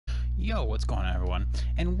Yo, what's going on, everyone?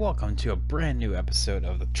 And welcome to a brand new episode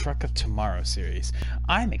of the Truck of Tomorrow series.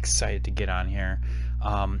 I'm excited to get on here.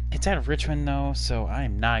 It's at Richmond, though, so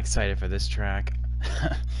I'm not excited for this track.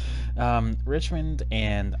 Richmond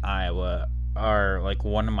and Iowa are like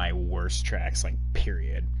one of my worst tracks, like,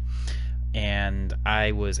 period. And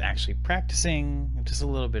I was actually practicing just a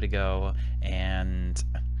little bit ago, and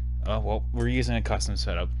oh well, we're using a custom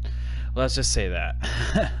setup. Let's just say that.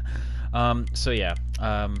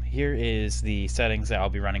 Here is the settings that I'll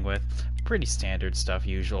be running with. Pretty standard stuff,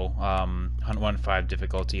 usual. 1.5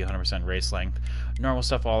 difficulty, 100% race length, normal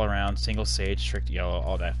stuff all around, single stage, strict yellow,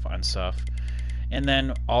 all that fun stuff. And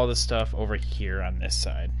then all the stuff over here on this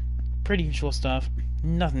side. Pretty usual stuff,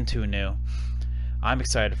 nothing too new. I'm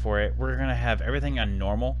excited for it. We're going to have everything on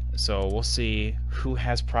normal, so we'll see who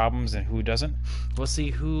has problems and who doesn't. We'll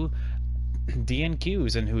see who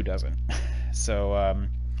DNQs and who doesn't. So,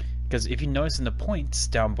 because if you notice in the points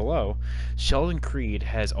down below, Sheldon Creed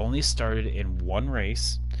has only started in one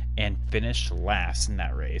race and finished last in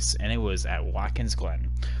that race, and it was at Watkins Glen.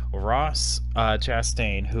 Ross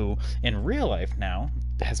Chastain, who in real life now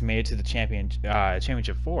has made it to the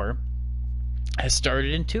Championship 4, has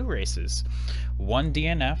started in 2 races. One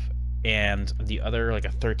DNF and the other like a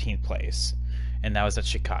 13th place. And that was at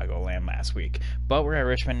Chicagoland last week. But we're at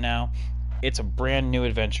Richmond now. It's a brand new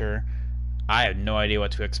adventure. I have no idea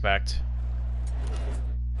what to expect.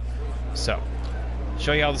 So,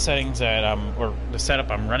 show you all the settings that or the setup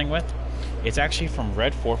I'm running with. It's actually from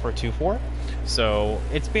Red 4424. So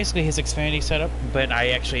it's basically his Xfinity setup, but I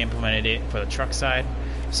actually implemented it for the truck side.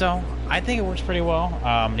 So I think it works pretty well.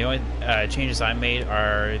 The only changes I made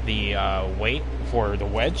are the weight for the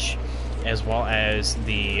wedge, as well as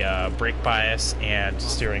the brake bias and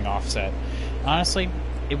steering offset. Honestly,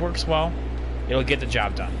 it works well. It'll get the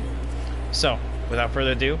job done. So, without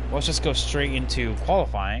further ado, let's just go straight into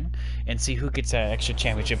qualifying and see who gets that extra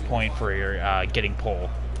championship point for your getting pole.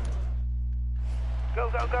 Go,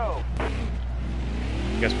 go, go!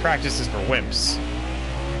 Because practice is for wimps.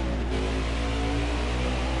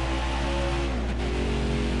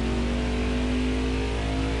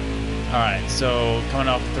 Alright, so coming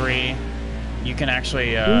off 3, you can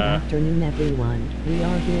actually... Good afternoon, everyone. We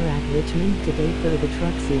are here at Richmond today for the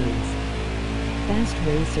truck series. Fast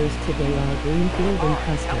racers today are Greenfield and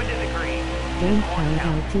Custer. Don't count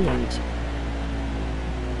out TH.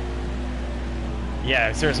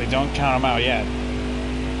 Yeah, seriously, don't count them out yet.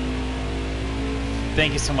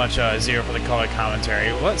 Thank you so much, Zero, for the color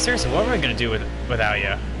commentary. Seriously, what are we going to do without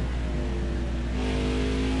you?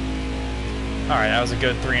 Alright, that was a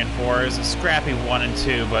good 3 and 4. It was a scrappy 1 and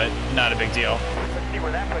 2, but not a big deal.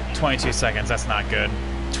 22 seconds, that's not good.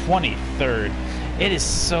 23rd. It is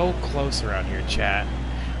so close around here, chat.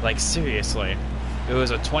 Like, seriously. It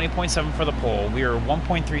was a 20.7 for the pole. We were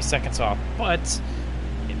 1.3 seconds off, but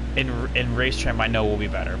in race trim, I know we'll be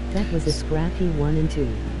better. That was a scrappy 1 and 2.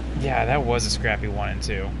 Yeah, that was a scrappy 1 and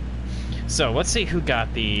 2. So, let's see who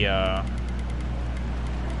got the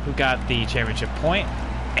championship point.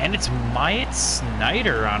 And it's Myatt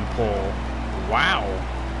Snider on pole. Wow.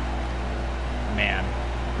 Man.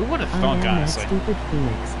 Who would have thunk, honestly? Stupid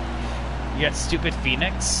Phoenix. You got Stupid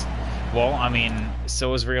Phoenix? Well, I mean,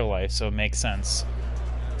 so is real life, so it makes sense.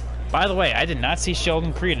 By the way, I did not see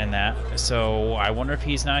Sheldon Creed in that, so I wonder if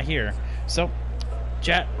he's not here. So,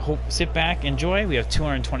 chat, sit back, enjoy. We have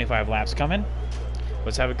 225 laps coming.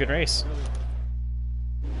 Let's have a good race.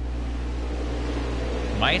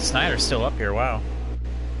 Myatt Snider's still up here, wow.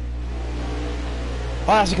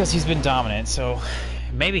 Well, that's because he's been dominant, so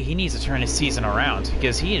maybe he needs to turn his season around,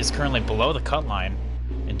 because he is currently below the cut line.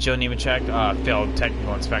 And Joe Nemechek failed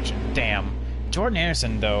technical inspection. Damn. Jordan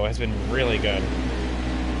Anderson, though, has been really good.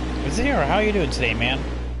 Zero, how are you doing today, man?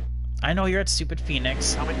 I know you're at Stupid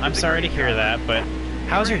Phoenix. I'm sorry to hear that, but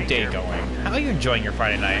how's your day going? How are you enjoying your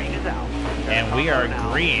Friday night? And we are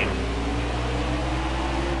green.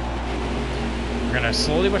 We're going to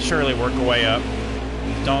slowly but surely work our way up.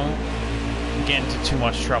 Don't get into too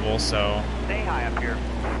much trouble, so... Stay high up here.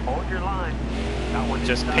 Hold your line.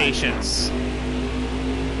 Just patience.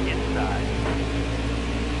 Inside.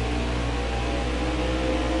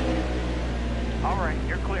 Alright,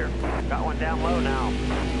 you're clear. Got one down low now.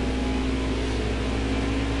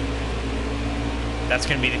 That's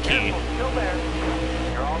going to be the key. Still there.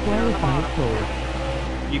 You're all Qualified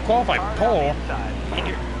pole. You qualified pole?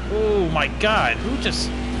 Oh my god, who just...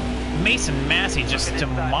 Mason Massey just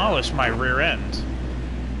demolished my rear end.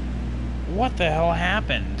 What the hell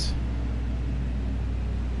happened?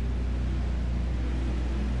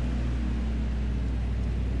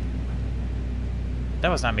 That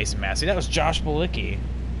was not Mason Massey, that was Josh Bilicki.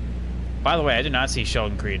 By the way, I did not see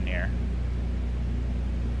Sheldon Creed in here.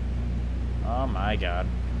 Oh my god.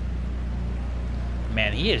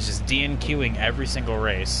 Man, he is just DNQing every single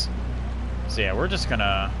race. So yeah, we're just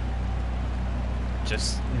gonna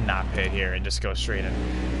just not pit here and just go straight in.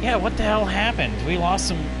 Yeah, what the hell happened? We lost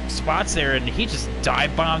some spots there and he just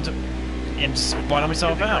dive bombed and spun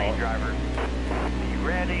himself out. Driver. Be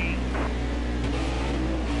ready.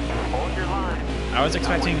 Hold your line. I was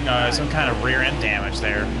expecting some kind of rear end damage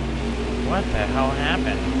there. What the hell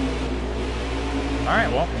happened?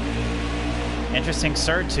 Alright, well, interesting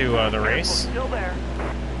start to the race. Still there.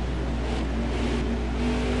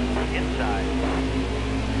 Inside.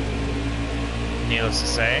 Needless to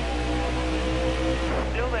say.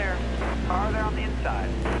 Still there. Car there on the inside.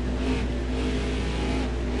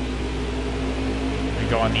 We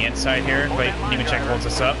go on the inside here, but Nemechek holds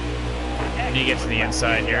us up. And he gets to the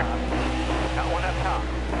inside here. Got one up top.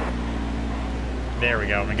 There we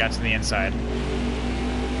go, we got to the inside.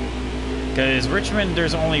 Because Richmond,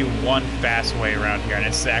 there's only one fast way around here, and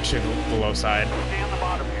it's actually the low side. Stay on the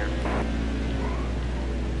bottom here.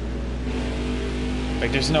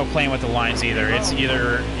 Like, there's no playing with the lines either. It's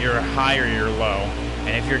either you're high or you're low.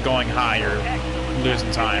 And if you're going high, you're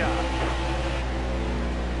losing time.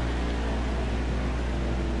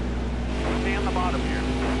 Stay on the bottom here.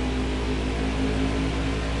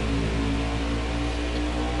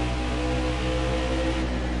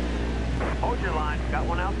 Hold your line. Got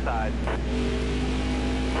one outside.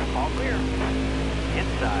 All clear.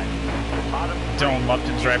 Inside. Bottom. Dylan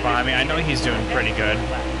Lupton's right behind me. I know he's doing pretty good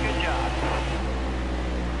Good job.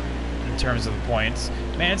 in terms of the points.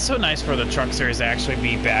 Man, it's so nice for the Truck Series to actually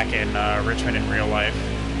be back in Richmond in real life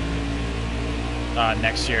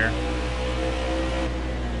next year.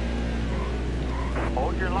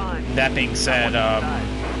 Hold your line. That being said,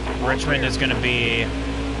 Richmond is going to be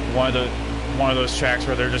one of those tracks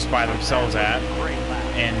where they're just by themselves at,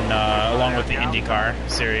 in along with the IndyCar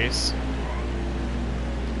series.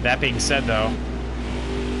 That being said, though,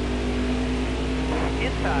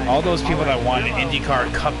 all those people that want an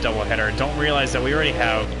IndyCar Cup doubleheader don't realize that we already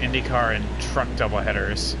have IndyCar and truck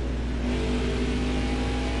doubleheaders.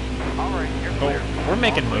 But we're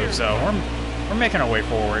making moves, though. We're making our way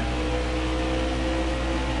forward.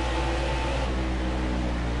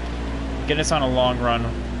 Get us on a long run.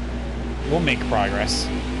 We'll make progress.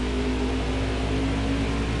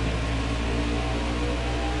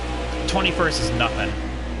 21st is nothing.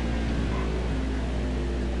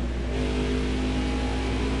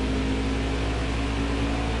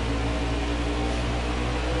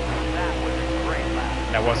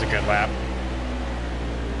 That was a good lap.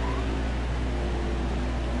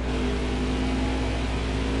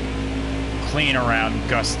 Clean around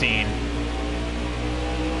Gus Dean.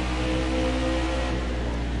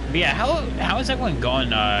 But yeah, how is everyone going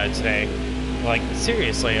today? Like,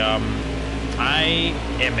 seriously, I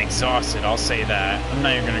am exhausted, I'll say that. I'm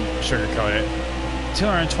not even going to sugarcoat it.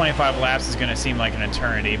 225 laps is going to seem like an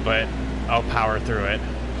eternity, but I'll power through it.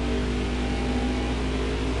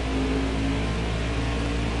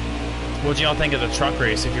 What did y'all think of the truck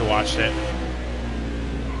race if you watched it?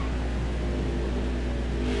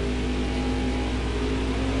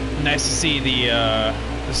 Nice to see the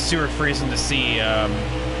Stewart Friesen to see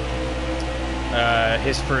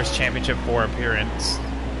his first Championship 4 appearance.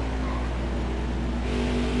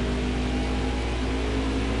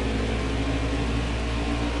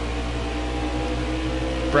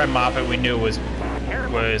 Brett Moffitt, we knew was all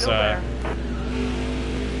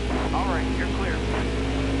right, you're clear.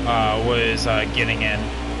 Was getting in.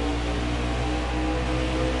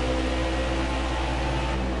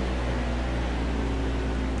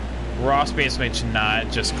 Ross basically did not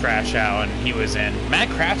just crash out, and he was in. Matt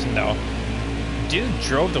Crafton, though, dude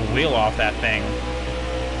drove the wheel off that thing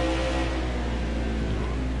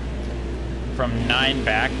from 9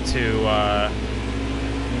 back to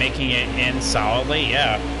making it in solidly.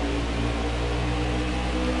 Yeah,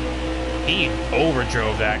 he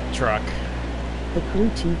overdrove that truck. The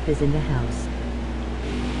crew chief is in the house.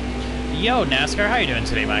 Yo, NASCAR, how you doing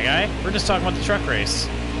today, my guy? We're just talking about the truck race.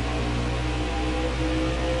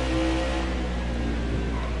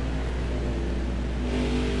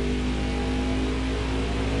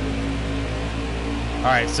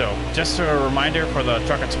 Alright, so just a reminder for the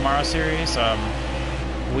Truck of Tomorrow series,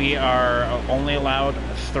 we are only allowed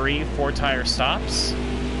 3 4-tire stops,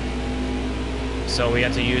 so we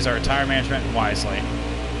have to use our tire management wisely.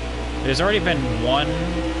 There's already been 1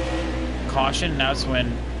 caution, and that's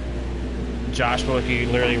when Josh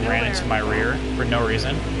Bilicki literally ran into my rear for no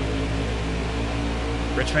reason.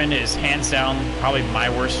 Richmond is hands down probably my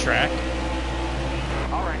worst track.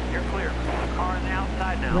 All right, you're clear. Car on the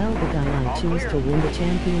outside now. Well, the guy I All choose clear. to win the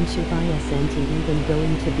championship isn't even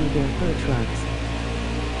going to be there for trucks.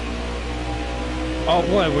 Oh,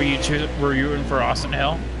 what were you rooting for Austin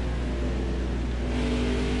Hill?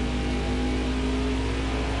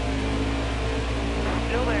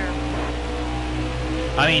 Still there.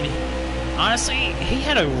 I mean, honestly, he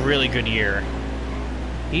had a really good year.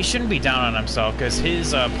 He shouldn't be down on himself because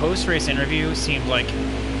his post-race interview seemed like.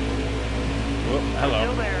 Whoa, Still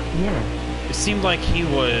hello. there. Yeah. It seemed like he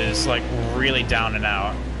was like really down and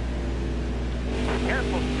out.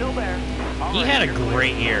 Careful, still there. All He right, had a you're clear.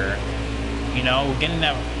 great year. You know, getting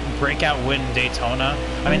that breakout win in Daytona.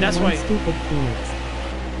 I mean, that's One why. stupid Phoenix.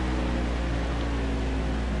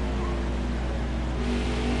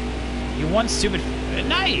 You won stupid.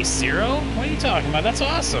 Nice, Zero. What are you talking about? That's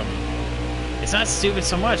awesome. It's not stupid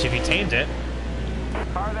so much if you tamed it.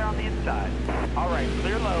 Car there on the inside. All right,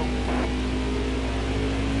 clear low.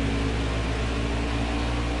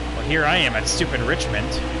 Well, here I am at stupid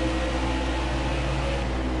Richmond.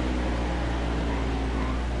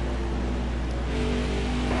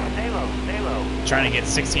 Stay low, stay low. Trying to get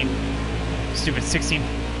 16th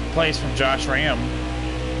place from Josh Reaume.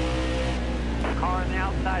 Car on the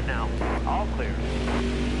outside now. All clear.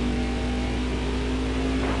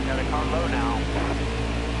 Got a car low now.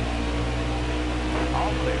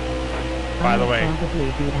 All clear. By the I'll way, probably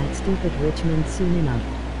be at stupid Richmond soon enough.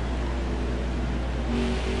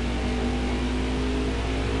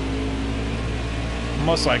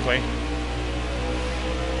 most likely.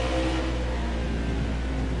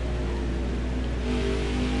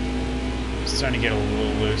 Starting to get a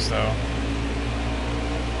little loose though.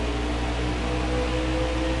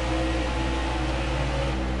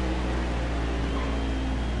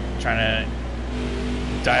 Trying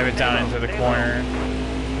to dive it down into the corner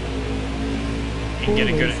and get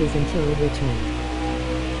a good 4 races until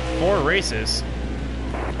Richmond. 4 races.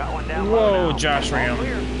 Got one down low Whoa, now. Josh All Reaume.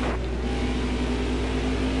 clear.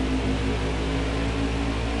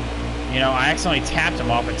 You know, I accidentally tapped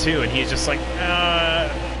him off at 2, and he's just like,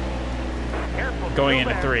 Careful, going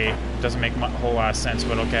still into there. 3. Doesn't make a whole lot of sense,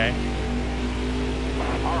 but okay.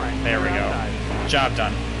 All right, There we clear go. outside. Job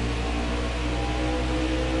done.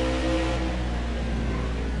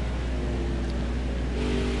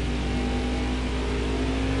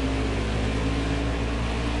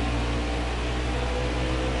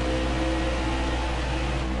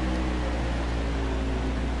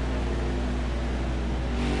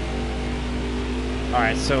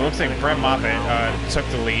 Alright, so it looks like Brett Moffitt took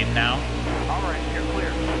the lead now. All right, you're clear.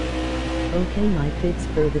 Okay, my picks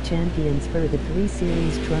for the champions for the 3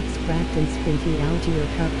 Series trucks Crafton Spinty Algier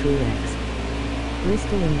Cup Truex.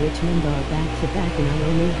 Bristol and Richmond are back-to-back and I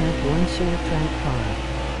only have one short track car.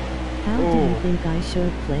 How do you Ooh. think I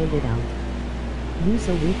should play it out? Use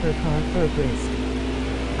a weaker car for Brist.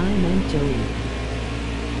 I meant Joey.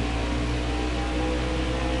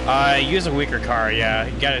 Use a weaker car, yeah.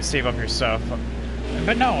 You gotta save up your stuff.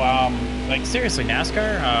 But no, like seriously,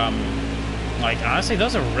 NASCAR, like honestly,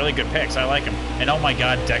 those are really good picks. I like them. And oh my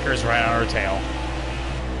god, Decker's right on her tail.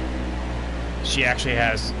 She actually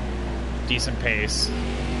has decent pace.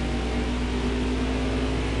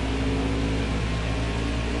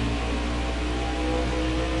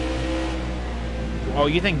 Oh,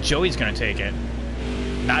 you think Joey's gonna take it?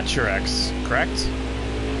 Not Truex, correct?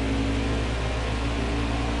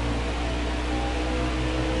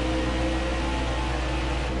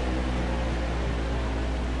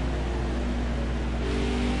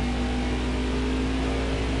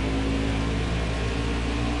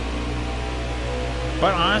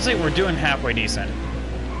 But honestly, we're doing halfway decent.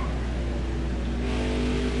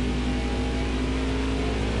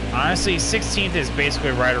 Honestly, 16th is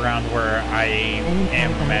basically right around where I am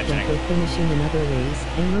And imagining. for finishing another race.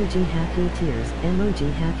 Emoji happy tears.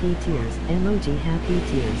 Emoji happy tears. Emoji happy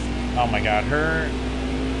tears. Oh my god, her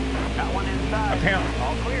Got one inside. Apparently-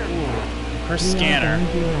 All clear. her We are scanner. down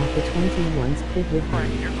here at the 21's pit with All right,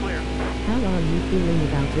 me. you're clear. How are you feeling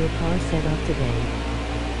about your car setup today?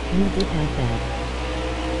 You did have that.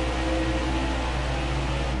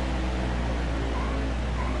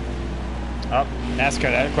 Oh,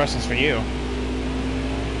 NASCAR, that question's for you.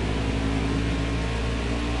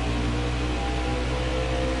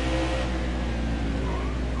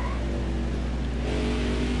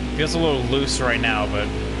 Feels a little loose right now, but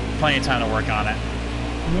plenty of time to work on it.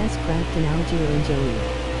 Yes, Crafton, Algier, and Joey.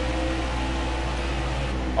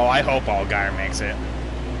 Oh, I hope Allgaier makes it.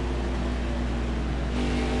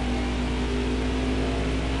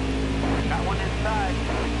 Got one inside.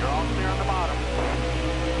 You're all clear on the bottom.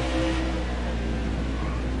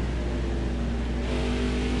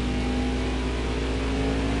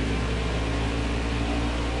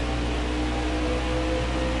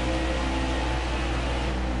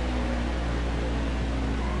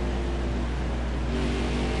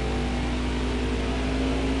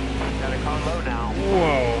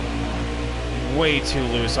 way too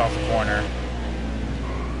loose off the corner.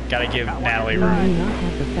 Gotta give Natalie I may room. not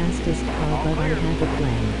have the fastest car, but I have a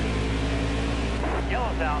plan.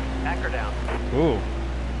 Yellow's out. Anchor down. Ooh.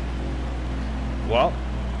 Well,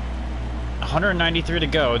 193 to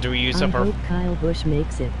go. Do we use I up our... hope Kyle Busch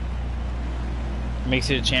makes it. Makes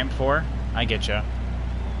it a champ 4? I get ya.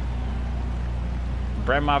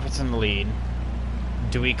 Brett Moffitt's in the lead.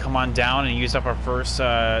 Do we come on down and use up our first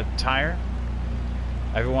tire?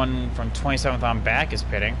 Everyone from 27th on back is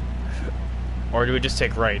pitting. Or do we just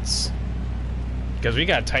take rights? Because we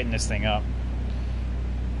gotta tighten this thing up.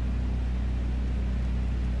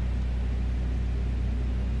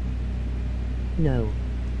 No.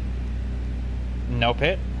 No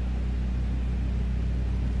pit?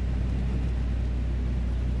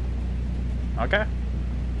 Okay.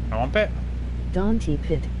 I won't pit. Dante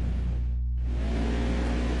pit.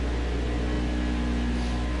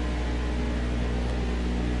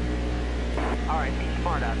 Alright, be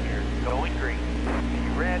smart out here. Going green.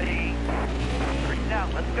 Be ready. Green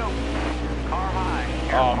out. Let's go. Car high.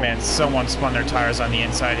 Oh man, someone spun their tires on the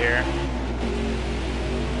inside here.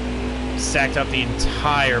 Stacked up the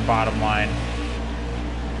entire bottom line.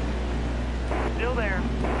 Still there.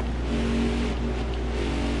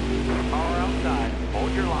 Car outside.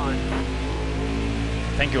 Hold your line.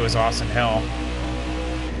 I think it was Austin Hill.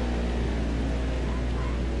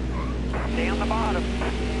 Stay on the bottom.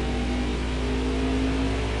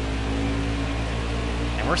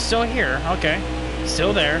 And we're still here. Okay.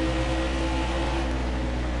 Still there.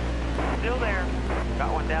 Still there.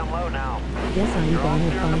 Got one down low now. Guess I'm You're all gonna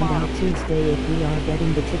clear on the find bottom. out Tuesday if we are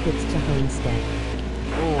getting the tickets to Homestead.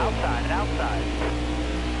 Ooh. Outside, outside.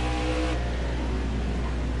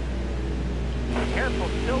 Careful,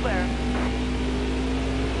 still there.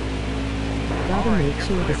 Gotta Alright, make you're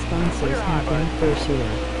sure the clear. sponsors Clear have high, them bud. for sure.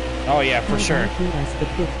 Oh yeah, for sure. That's the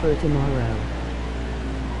pick for tomorrow.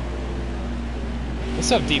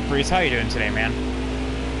 What's up, Deep Freeze? How you doing today, man?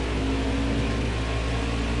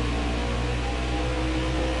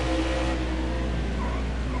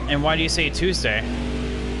 And why do you say Tuesday?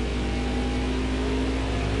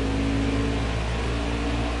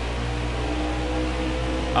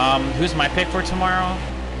 Who's my pick for tomorrow?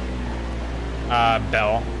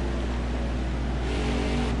 Bell.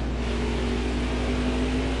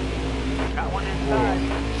 Got one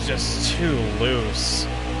inside. It's just too loose.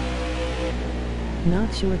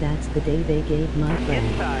 Not sure that's the day they gave my friend.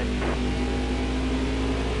 Inside.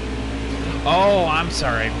 Oh, I'm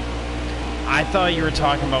sorry. I thought you were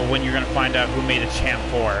talking about when you're gonna find out who made a champ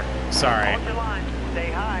 4. Sorry, Hold your line.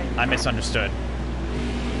 Stay high. I misunderstood.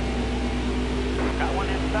 Got one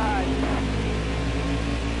inside.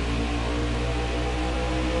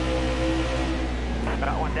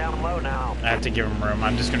 Got one down low now. I have to give him room.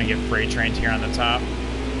 I'm just gonna get freight trained here on the top.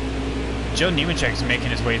 Joe Nemechek's making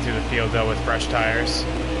his way through the field though with fresh tires.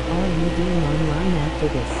 Are you doing online after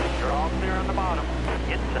this? You're all clear on the bottom.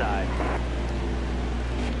 Inside.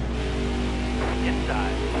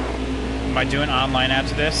 Inside. Am I doing online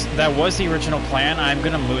after this? That was the original plan. I'm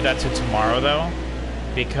gonna move that to tomorrow though,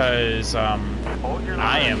 because Hold your line.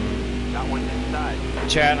 I am. Got one inside.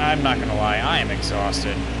 Chad, I'm not gonna lie. I am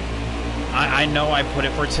exhausted. I know I put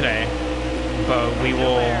it for today, but we Still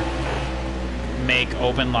will there. make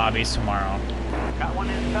open lobbies tomorrow. Got one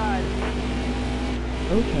inside.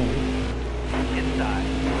 Okay. Inside.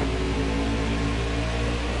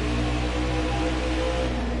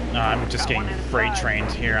 I'm just getting freight trained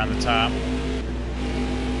here on the top.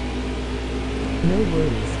 No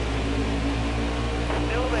worries.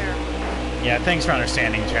 Still there. Yeah, thanks for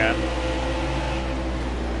understanding, Chad.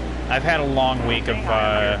 I've had a long week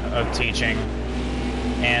of teaching,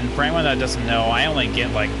 and for anyone that doesn't know, I only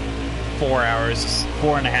get like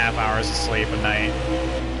 4.5 hours of sleep a night.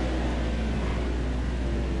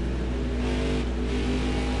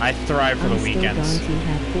 I thrive for the I'm weekends. still going to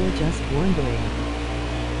have 4, just wondering.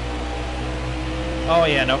 Oh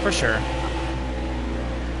yeah, no, for sure.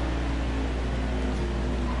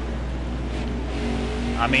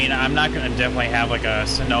 I mean, I'm not gonna definitely have like a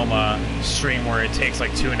Sonoma stream where it takes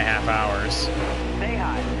like 2.5 hours. Stay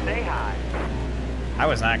high. Stay high. I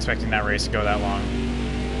was not expecting that race to go that long.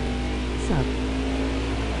 Sup?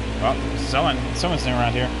 Well, someone's new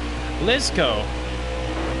around here. Lizco,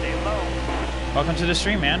 Stay low. welcome to the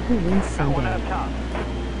stream, man. Who wins Got one Sunday? up top.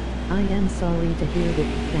 I am sorry to hear that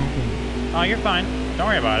happened. Oh, you're fine. Don't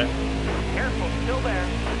worry about it. Careful. Still there.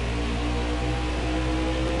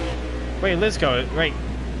 Wait, Lizco, wait.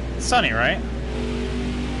 Sunny, right?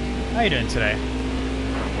 How you doing today?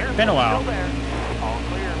 Careful. Been a while. Still there. All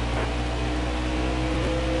clear.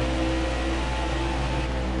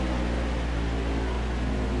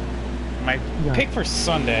 Am my Yeah. pick for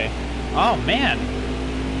Sunday. Oh man,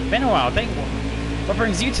 been a while. What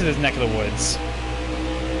brings you to this neck of the woods?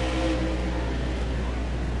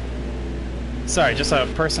 Sorry, just a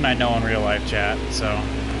person I know in real life, chat. So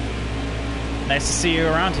nice to see you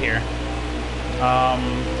around here.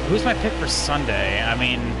 Who's my pick for Sunday? I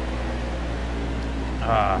mean,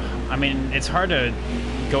 it's hard to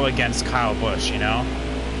go against Kyle Busch, you know?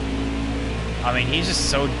 I mean, he's just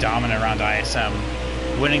so dominant around ISM.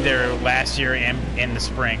 Winning there last year and in the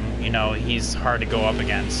spring, you know, he's hard to go up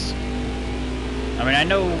against. I mean, I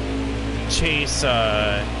know Chase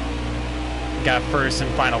got first in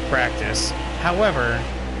final practice. However,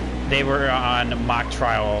 they were on mock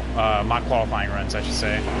qualifying runs, I should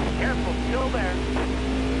say. Careful, still there.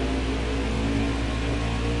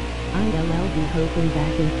 ILL be hoping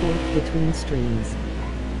back and forth between streams.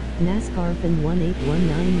 NASCAR Fan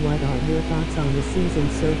 1819, what are your thoughts on the season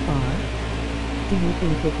so far? Do you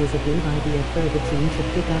think it was a good idea for the team to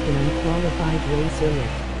pick up an unqualified racer?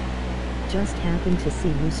 Just happened to see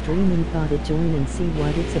you streaming, thought I'd join and see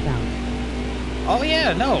what it's about. Oh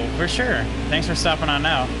yeah, no, for sure. Thanks for stopping on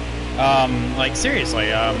now. Like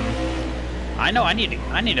seriously, I know I need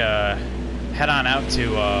to head on out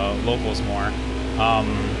to locals more.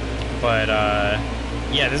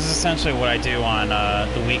 Yeah, this is essentially what I do on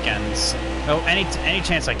the weekends. Oh, any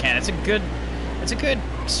chance I can. It's a good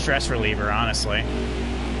stress reliever, honestly.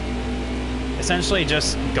 Essentially,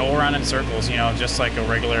 just go around in circles, you know, just like a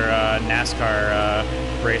regular NASCAR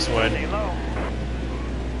race would. Stay low.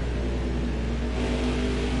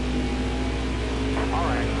 All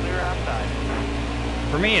right, clear outside.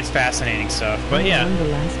 For me, it's fascinating stuff. But I yeah. won the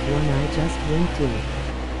last one I just went to.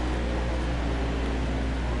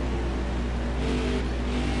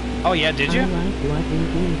 Oh yeah, did you? I like what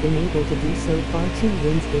we've been able to do so far. 2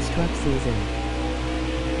 wins this truck season.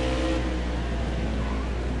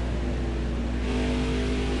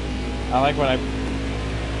 I like what I...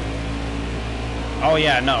 Oh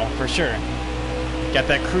yeah, no, for sure. Got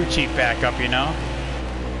that crew chief back up, you know?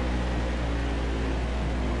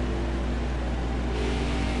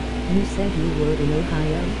 You said you were in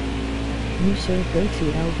Ohio? You should go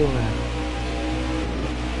to Eldora.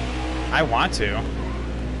 I want to.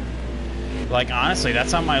 Like, honestly,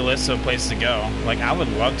 that's on my list of places to go. Like, I would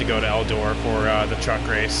love to go to Eldora for the truck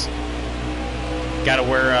race. Gotta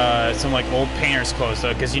wear some, like, old painter's clothes,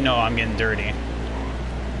 though, because you know I'm getting dirty.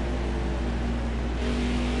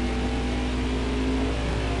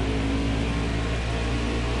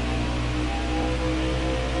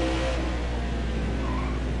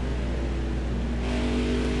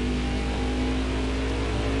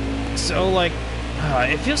 So, like,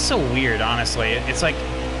 it feels so weird, honestly. It's like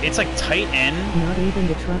tight in. Not even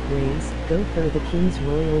the truck race. Go for the King's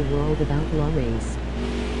Royal World of Outlaw race.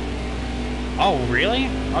 Oh, really?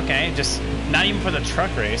 Okay, just not even for the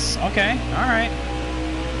truck race. Okay, all right.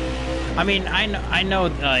 I mean, I know,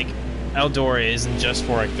 like, Eldora isn't just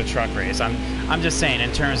for like the truck race. I'm just saying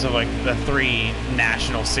in terms of like the 3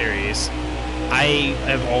 national series, I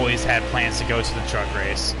have always had plans to go to the truck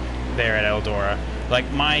race there at Eldora.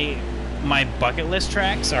 Like my bucket list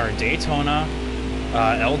tracks are Daytona,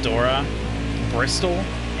 Eldora, Bristol,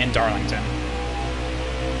 and Darlington.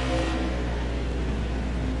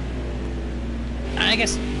 I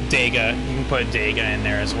guess Dega, you can put Dega in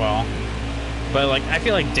there as well. But like, I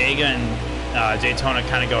feel like Dega and Daytona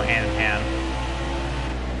kind of go hand in hand.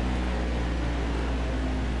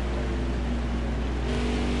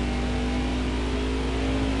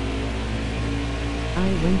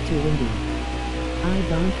 I went to Indy. I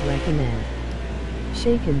don't recommend.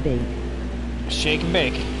 Shake and bake. Shake and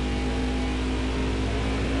bake.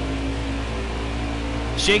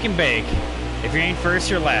 Shake and bake. If you ain't first,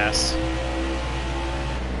 you're last.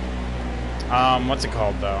 What's it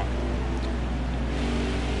called though?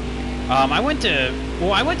 I went to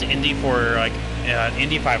Indy for like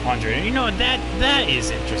Indy 500, and you know that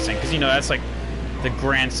is interesting because you know that's like the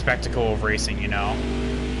grand spectacle of racing, you know.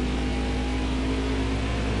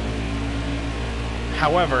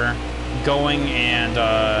 However, going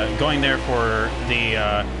there for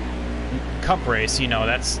the Cup race, you know,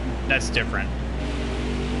 that's different.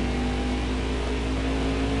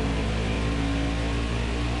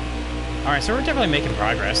 All right, so we're definitely making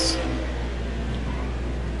progress.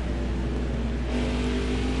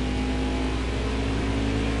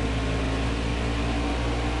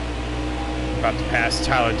 About to pass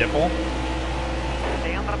Tyler Dippel.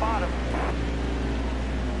 Stay on the bottom.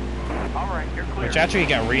 All right, you're clear. Which after he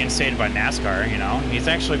got reinstated by NASCAR, you know, he's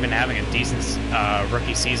actually been having a decent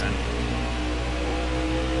rookie season.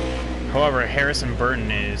 However, Harrison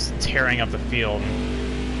Burton is tearing up the field.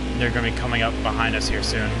 They're going to be coming up behind us here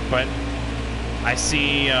soon. But I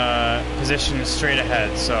see position straight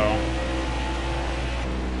ahead, so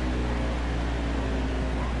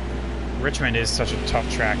Richmond is such a tough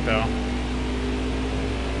track, though.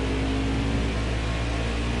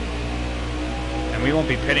 And we won't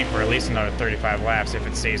be pitting for at least another 35 laps if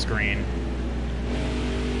it stays green.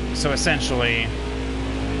 So essentially,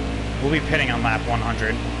 we'll be pitting on lap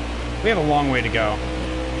 100. We have a long way to go.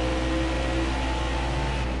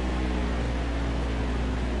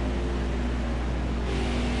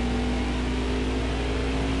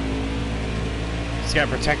 Just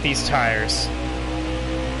gotta protect these tires.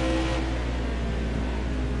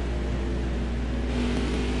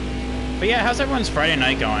 But yeah, how's everyone's Friday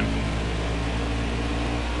night going?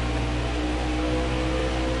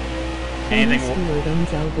 Anything? Stewart owns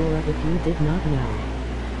Eldora, if you did not know.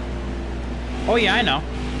 Oh yeah, I know.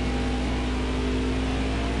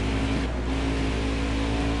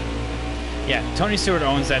 Yeah, Tony Stewart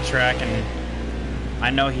owns that track, and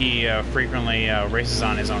I know he frequently races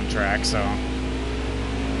on his own track, so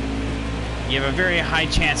you have a very high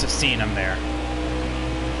chance of seeing him there.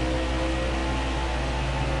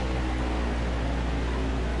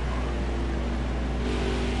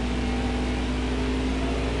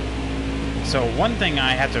 So one thing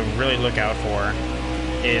I have to really look out for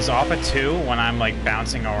is off a 2 when I'm like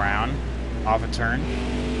bouncing around off a turn.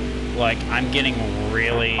 Like I'm getting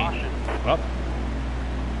really up.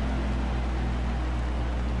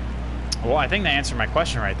 Well, I think that answered my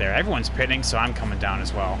question right there. Everyone's pitting, so I'm coming down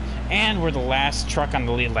as well. And we're the last truck on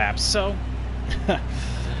the lead lap, so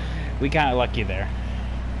we got lucky there.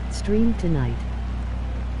 Stream tonight.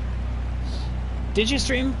 Did you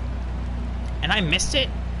stream? And I missed it?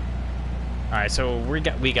 Alright, so we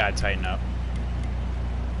gotta tighten up.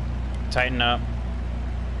 Tighten up.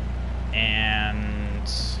 And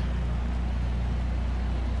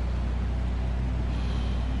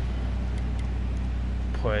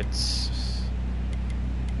put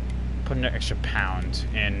an extra pound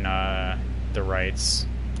in the rights.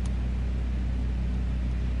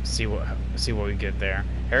 See what we get there.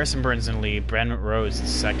 Harrison Burton's in lead. Ben Rhodes in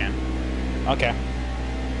second. Okay.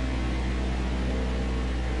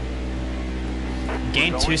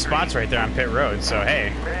 Gained 2 spots right there on pit road, so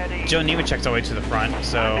hey, Joe Nemechek's all the way to the front,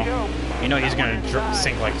 so you know he's gonna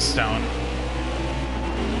sink like a stone.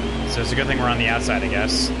 So it's a good thing we're on the outside, I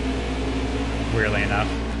guess. Weirdly enough.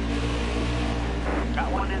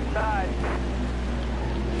 Got one inside.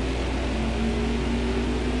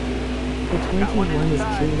 The 21 is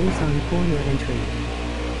Julie's on corner entry.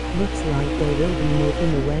 Looks like they will be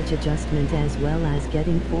making a wedge adjustment as well as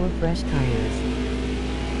getting 4 fresh tires.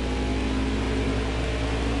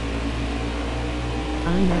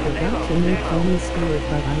 I never got to meet Tony Stewart,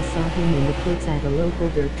 but I saw him in the pits at a local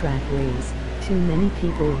dirt track race. Too many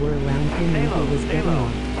people were around him and he was getting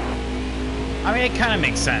off. I mean, it kind of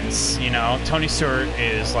makes sense, you know. Tony Stewart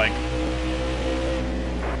is like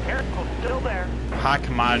Still there. hot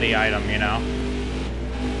commodity item, you know.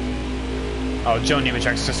 Oh, Joe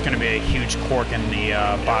Nemechek's just going to be a huge cork in the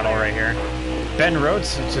bottle right here. Ben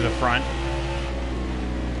Rhodes to the front.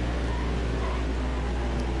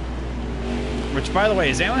 Which, by the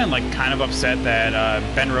way, is anyone like kind of upset that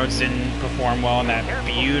Ben Rhodes didn't perform well in that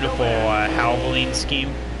beautiful Hailie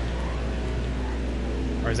scheme?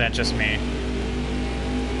 Or is that just me?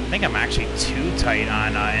 I think I'm actually too tight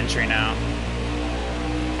on entry now.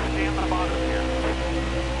 Stay on the bottom here.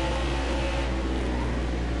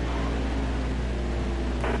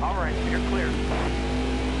 All right, you're clear.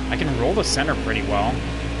 I can roll the center pretty well.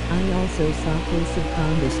 I also saw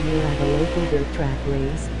Kasey this year at a local dirt track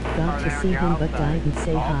race. Got to see him but didn't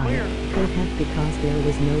say hi. Could have because there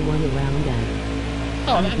was no one around at.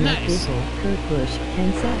 Oh, that's Matt nice. Dippel, Kurt Busch,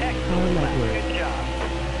 and Seth Carl Edward. Good job.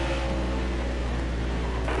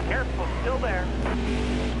 Careful, still there.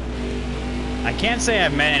 I can't say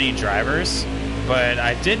I've met any drivers, but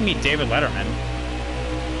I did meet David Letterman.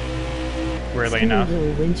 Weirdly Stewart enough.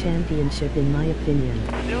 will win championship in my opinion.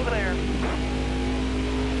 Still there.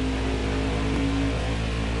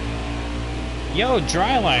 Yo,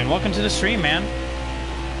 Dryline, welcome to the stream, man.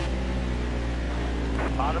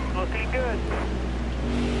 Bottom's looking good.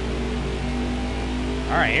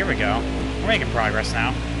 Alright, here we go. We're making progress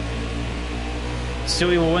now.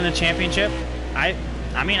 Stewie will win the championship. I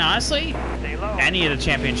mean, honestly, Stay low. any of the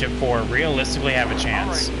championship 4 realistically have a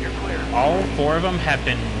chance. All right, you're clear. All 4 of them have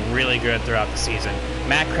been really good throughout the season.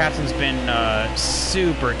 Matt Crafton's been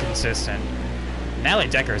super consistent. Natalie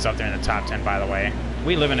Decker is up there in the top 10, by the way.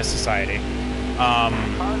 We live in a society. Car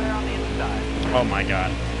there on the inside. Oh my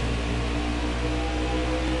god.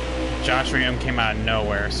 Josh Reaume came out of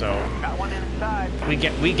nowhere, so Got one inside.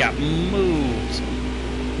 we got moved.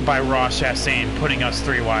 by Ross Chastain, putting us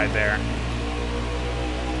 3 wide there.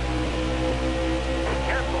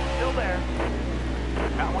 Careful, still there.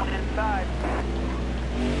 Got one inside.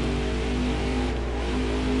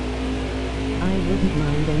 I wouldn't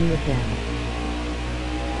mind any of them.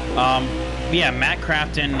 Yeah, Matt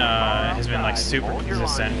Crafton has been like super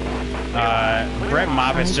consistent. Brett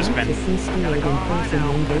Moffitt's just been to see Stewart in person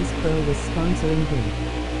when Base Pro was sponsoring him.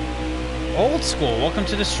 old school. Welcome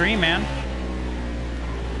to the stream, man.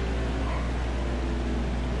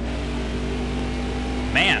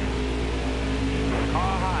 Man,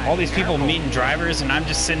 all these people meeting drivers, and I'm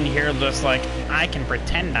just sitting here just like, I can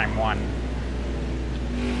pretend I'm one.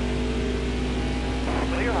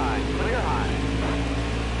 Clear high, clear high.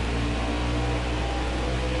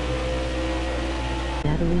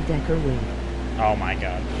 Natalie Decker win. Oh my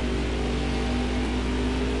god.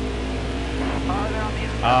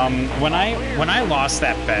 When I lost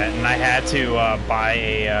that bet and I had to buy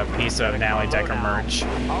a piece of Natalie Decker merch,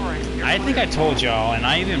 I think I told y'all, and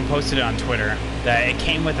I even posted it on Twitter, that it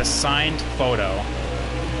came with a signed photo.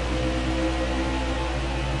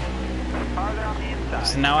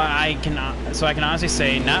 So now I can honestly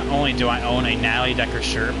say, not only do I own a Natalie Decker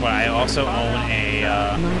shirt, but I also own a.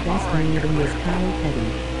 My best meeting was Kyle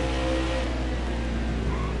Petty.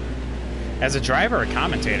 As a driver or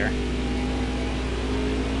commentator.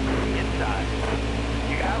 Inside.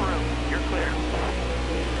 You got room. You're clear.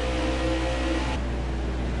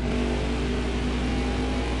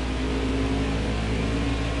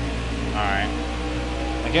 Alright.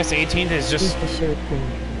 I guess 18th is just. The shirt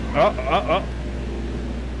thing. Oh.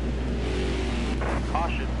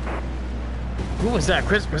 Caution. Who was that?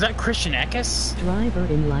 Was that Christian Eckes? Driver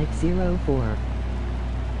in like 04.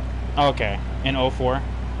 Okay, in 04.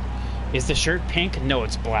 Is the shirt pink? No,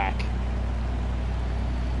 it's black.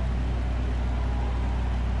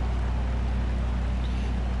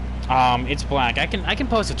 It's black. I can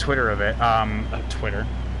post a Twitter of it. Twitter.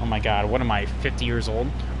 Oh my god, what am I, 50 years old?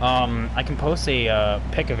 I can post a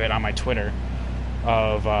pic of it on my Twitter.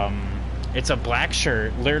 Of it's a black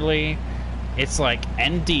shirt. Literally, it's like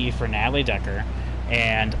ND for Natalie Decker,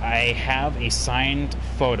 and I have a signed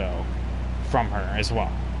photo from her as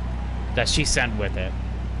well that she sent with it.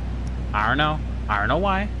 I don't know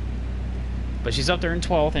why, but she's up there in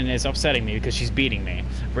 12th, and it's upsetting me because she's beating me.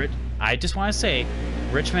 I just want to say,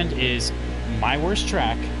 Richmond is my worst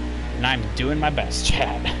track, and I'm doing my best,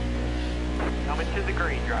 Chad. Coming to the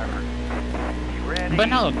green, driver. You ready? But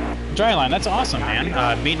no, Dryline, that's awesome,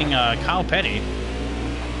 man. Beating Kyle Petty.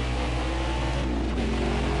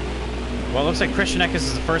 Well, it looks like Christian Eckes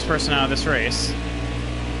is the first person out of this race.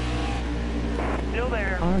 Still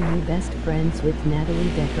there. Are you best friends with Natalie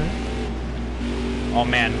Decker? Oh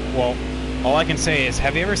man, well, all I can say is,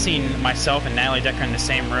 have you ever seen myself and Natalie Decker in the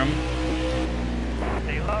same room?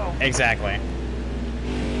 Stay low. Exactly.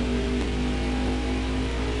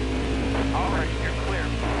 All right, you're clear.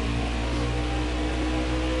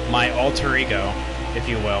 My alter ego, if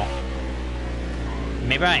you will.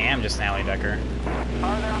 Maybe I am just Natalie Decker.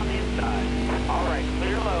 Farther on the inside. All right,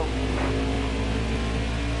 clear low.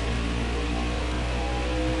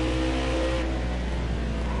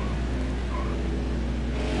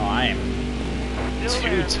 Oh, I am Still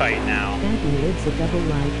too there. tight now. Becky lives a double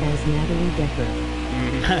life as Natalie Decker.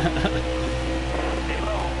 Stay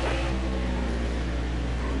low.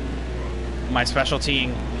 My specialty,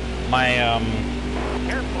 my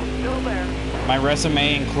Careful, still there. my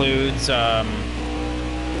resume includes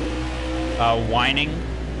whining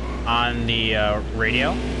on the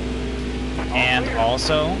radio, and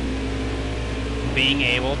also being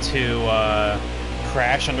able to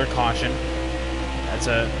crash under caution. That's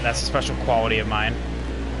a special quality of mine.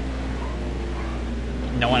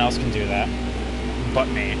 No one else can do that but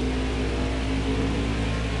me.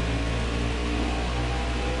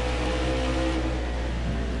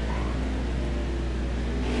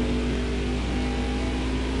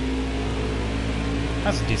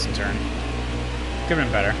 That's a decent turn. Could have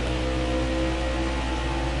been better.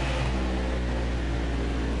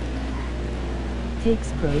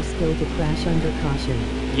 Takes pro skill to crash under caution.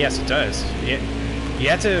 Yes, it does. You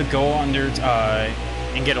have to go under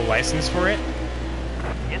and get a license for it.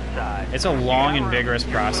 Inside. It's a long and vigorous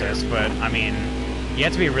process, but I mean, you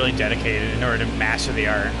have to be really dedicated in order to master the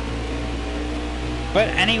art. But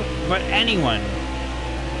anyone,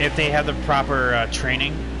 if they have the proper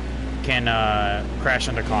training, can crash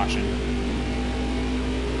under caution.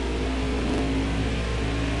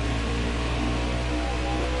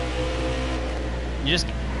 You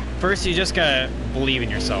just gotta believe in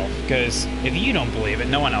yourself, because if you don't believe it,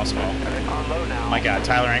 no one else will. On low now. My God,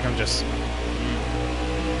 Tyler Ankrum just.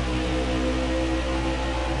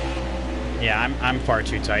 Yeah, I'm far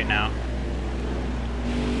too tight now.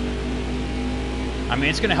 I mean,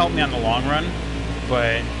 it's going to help me on the long run,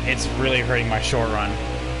 but it's really hurting my short run.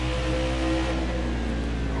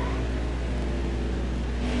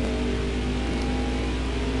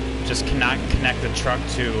 Just cannot connect the truck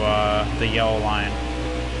to the yellow line.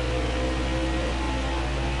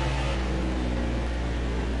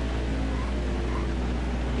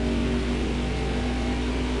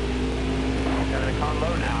 Got a car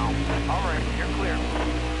low now. All right, you're clear.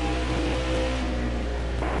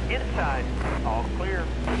 Inside, all clear.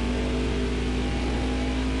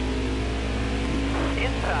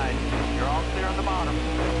 Inside, you're all clear on the bottom.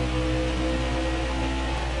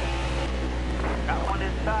 Got one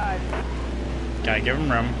inside. Gotta give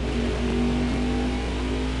him room.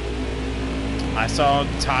 I saw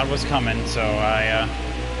Todd was coming, so I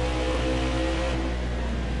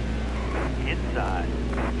Inside,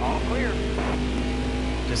 all clear.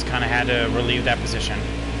 just kind of had to relieve that position.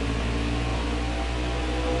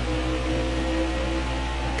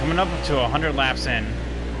 Coming up to 100 laps in.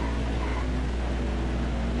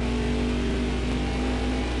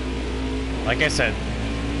 Like I said,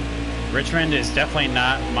 Richmond is definitely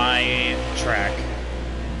not my track.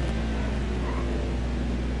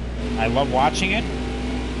 I love watching it.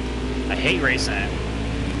 I hate racing it.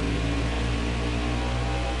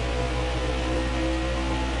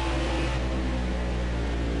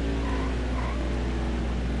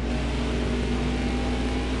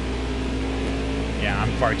 Yeah,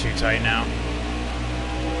 I'm far too tight now.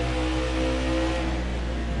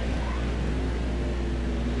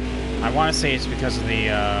 I want to say it's because of the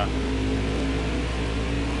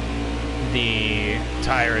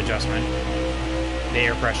tire adjustment, the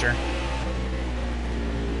air pressure.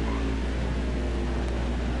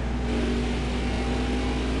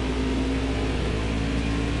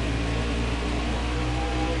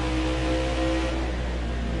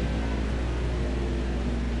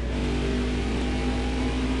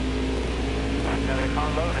 Got a car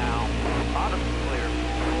low now. Bottom's clear.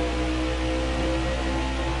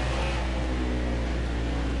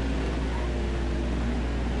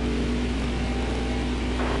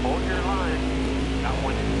 Hold your line. Got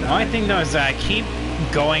one inside. The only thing though is that I keep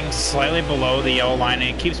going slightly below the yellow line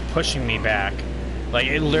and it keeps pushing me back. Like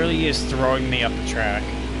it literally is throwing me up the track.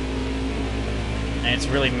 And it's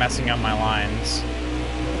really messing up my lines.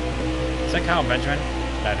 Is that Kyle Benjamin?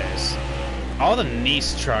 That is. All the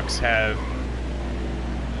Nice trucks have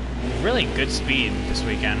really good speed this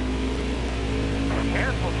weekend.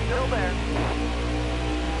 Careful, still there.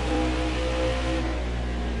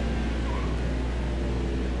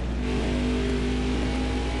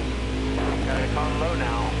 Got a car low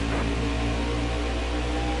now.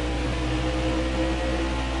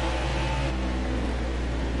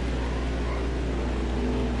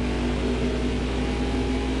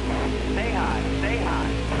 Stay high, stay high.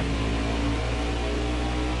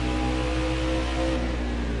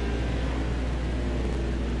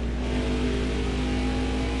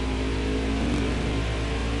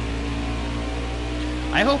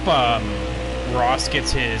 I hope Ross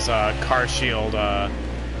gets his car shield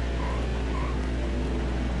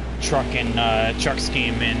truck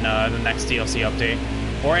scheme in the next DLC update,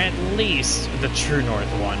 or at least the True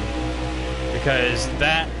North one, because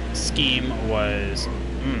that scheme was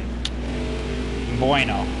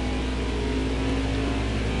bueno.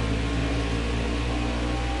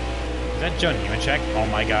 Is that Joe Nemechek? Oh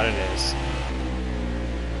my god, it is.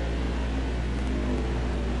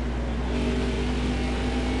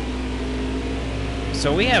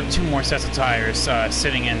 So we have 2 more sets of tires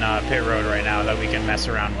sitting in pit road right now that we can mess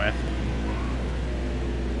around with.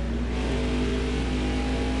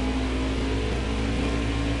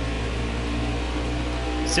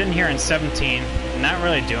 Sitting here in 17th, not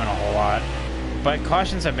really doing a whole lot, but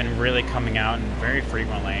cautions have been really coming out and very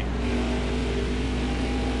frequently.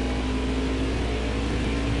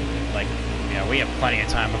 Like, yeah, we have plenty of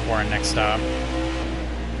time before our next stop.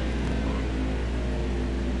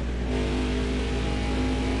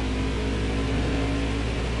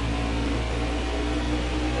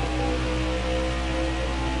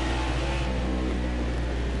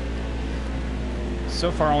 So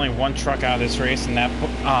far, only 1 truck out of this race, and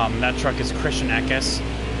that truck is Christian Eckes.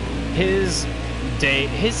 His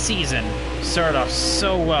season started off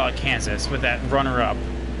so well at Kansas with that runner-up.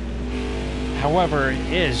 However, it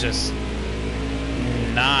has just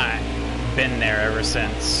not been there ever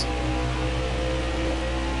since.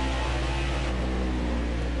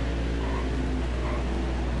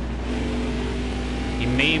 He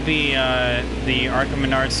may be the Arkham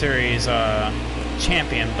Menard Series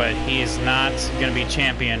champion, but he is not going to be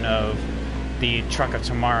champion of the truck of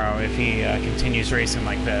tomorrow if he continues racing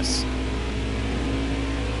like this.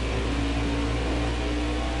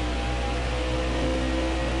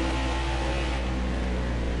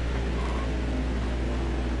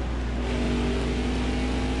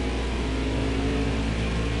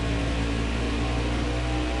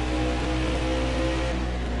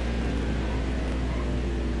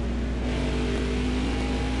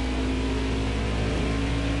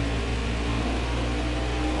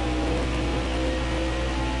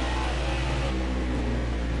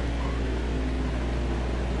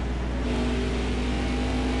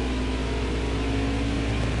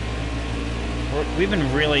 We've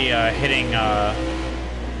been really hitting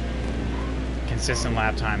consistent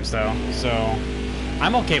lap times, though, so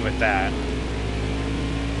I'm okay with that.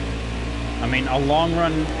 I mean, a long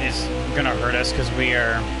run is going to hurt us because we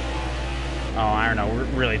are, oh, I don't know, we're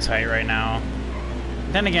really tight right now.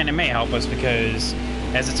 Then again, it may help us because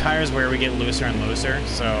as the tires wear, we get looser and looser,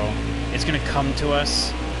 so it's going to come to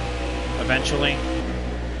us eventually.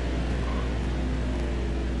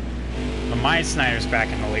 But Myatt Snider's back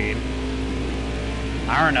in the lead.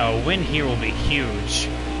 I don't know, a win here will be huge.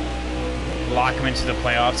 Lock him into the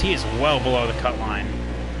playoffs. He is well below the cut line.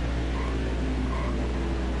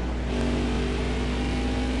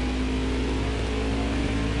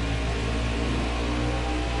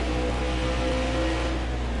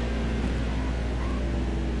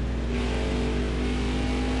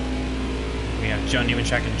 We have Joe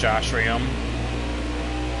Nemechek and Josh Reaume.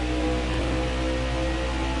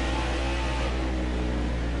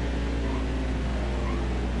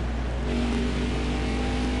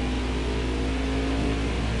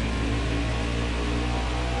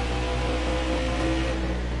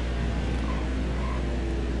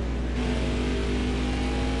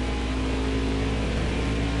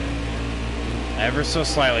 Ever so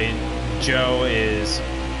slightly, Joe is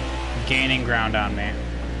gaining ground on me.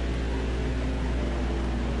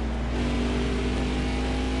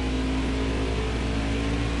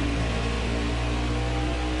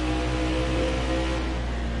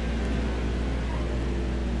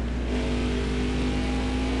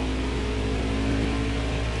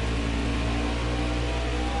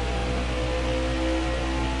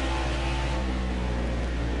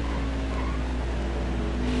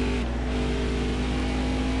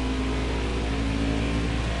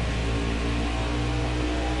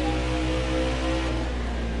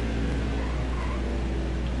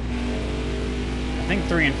 I think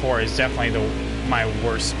 3 and 4 is definitely my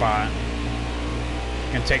worst spot.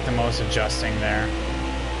 Can take the most adjusting there.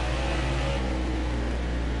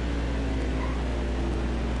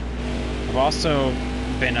 I've also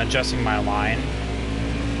been adjusting my line.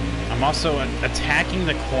 I'm also attacking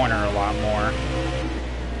the corner a lot more.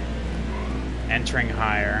 Entering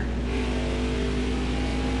higher.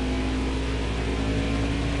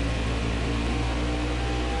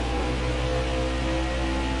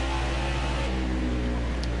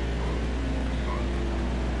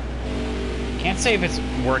 Can't say if it's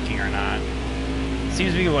working or not. It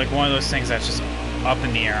seems to be like one of those things that's just up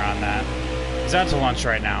in the air on that. He's out to lunch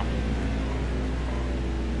right now.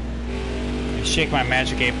 I shake my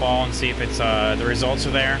magic 8 ball and see if it's the results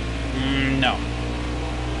are there. No. All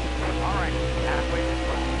right, halfway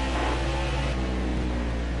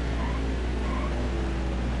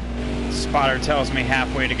this way. Spotter tells me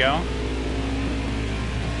halfway to go.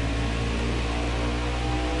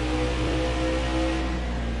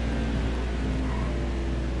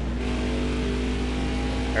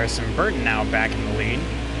 Harrison Burton now back in the lead.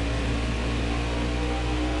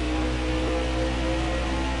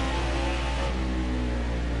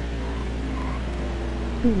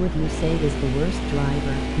 Who would you say was the worst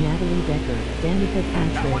driver? Natalie Decker, Danica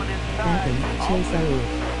Patrick, Beckham, Chase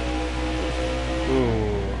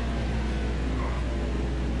Ooh.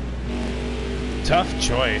 Tough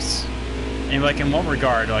choice. And like in what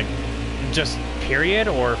regard? Like just period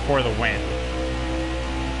or for the win?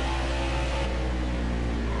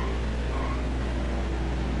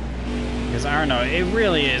 Because I don't know, it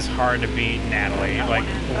really is hard to beat Natalie, like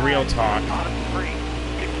real talk.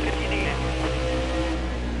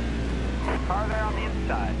 Car there on the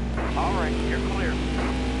inside. All right, you're clear.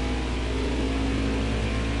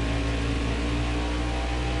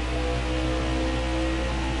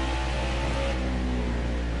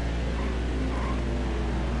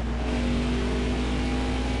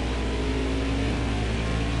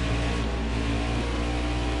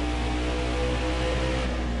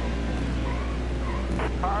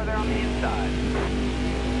 Car there on the inside.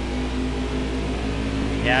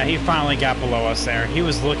 Yeah, he finally got below us there. He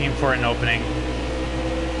was looking for an opening.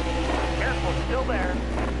 Careful, still there.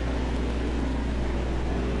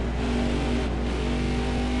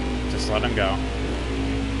 Just let him go.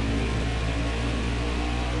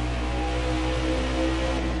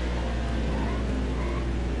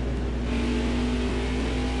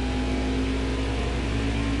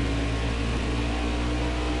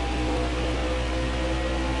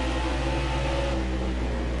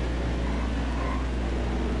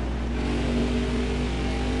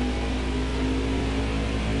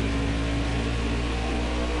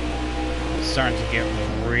 Starting to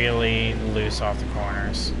get really loose off the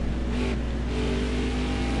corners.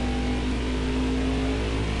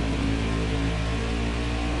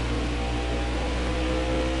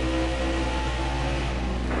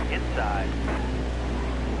 Inside.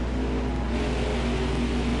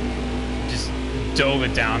 Just dove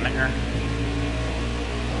it down there.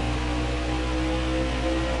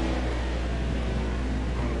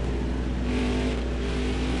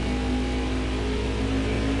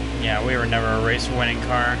 Yeah, we were never a race-winning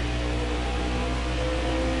car.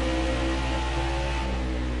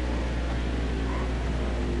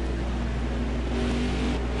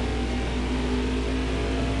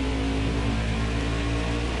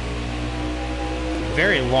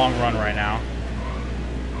 Very long run right now.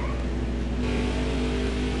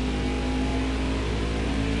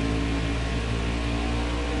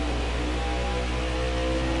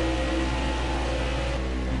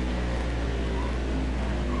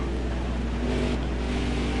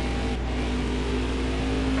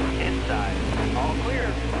 All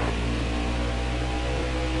clear.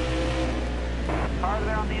 Car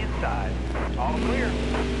there on the inside. All clear.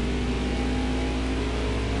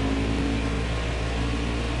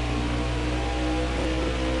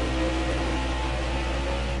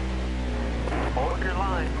 Hold your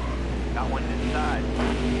line. Got one inside.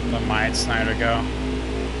 Let Myatt Snider go.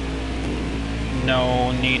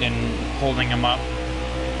 No need in holding him up.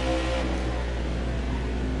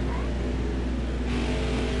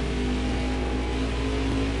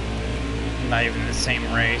 Not even the same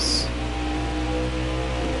race.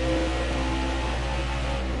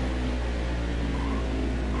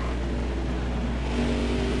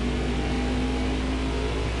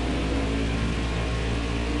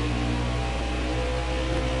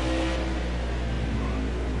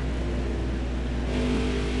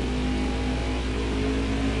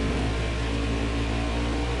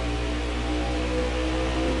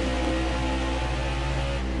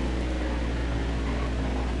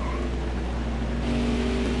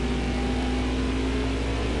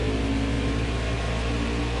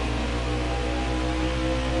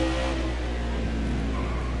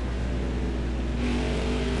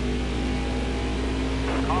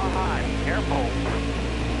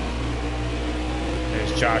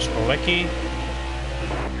 There's Josh Bilicki.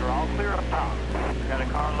 You're all clear up top. We got a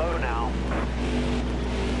car low now.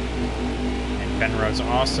 And Ben Rhodes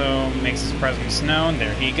also makes his presence known.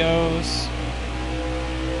 There he goes.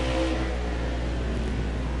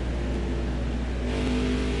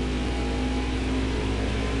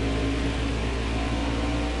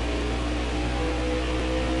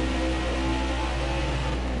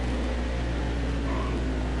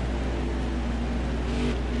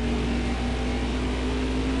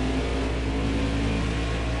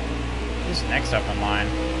 Next up in line.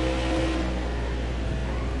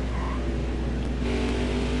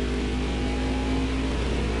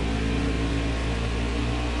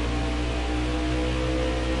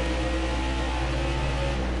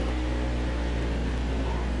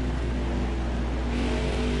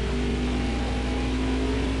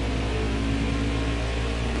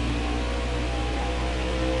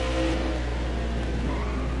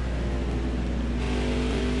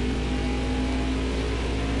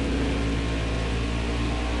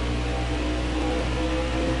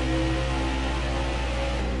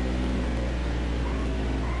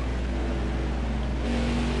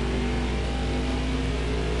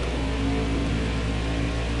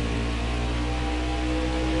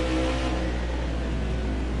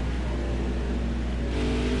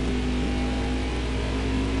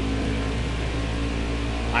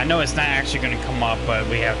 I know it's not actually going to come up, but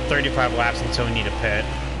we have 35 laps until we need a pit.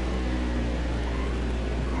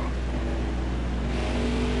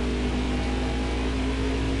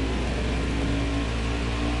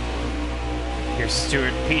 Here's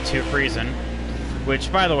Stewart Friesen,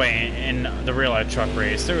 which, by the way, in the real life truck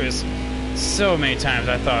race, there was so many times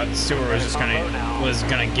I thought Stewart was just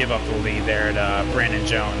gonna give up the lead there to Brandon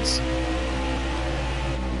Jones.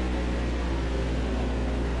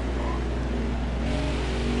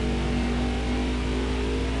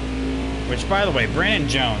 Which, by the way, Brandon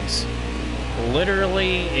Jones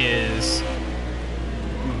literally is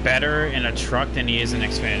better in a truck than he is in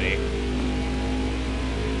Xfinity.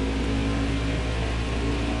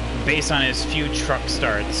 based on his few truck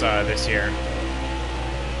starts this year.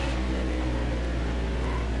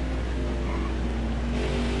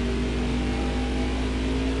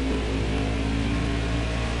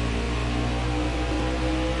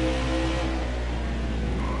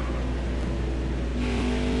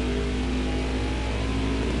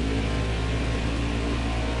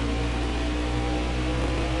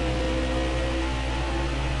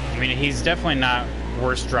 I mean, he's definitely not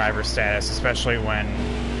worst driver status, especially when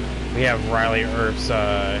we have Riley Earps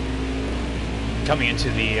coming into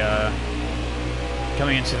the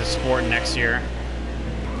sport next year.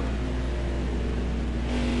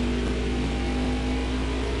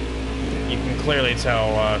 You can clearly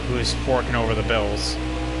tell who's forking over the bills.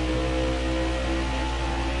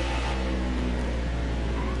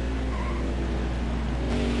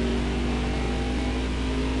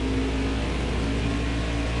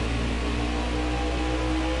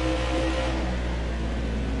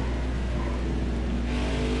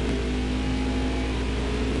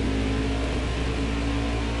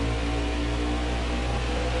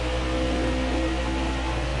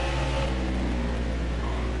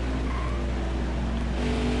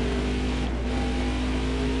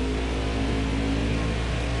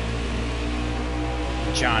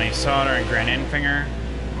 Johnny Sauter and Grant Enfinger.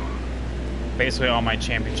 Basically all my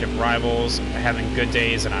championship rivals are having good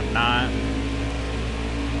days and I'm not.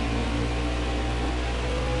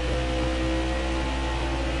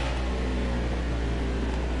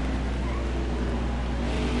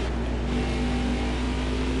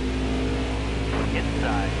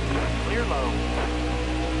 Inside. Clear low.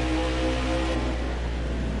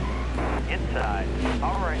 Inside.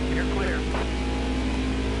 All right, you're clear.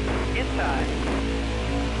 Inside.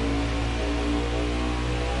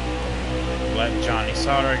 Let Johnny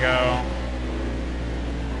Sauter go.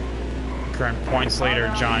 Current points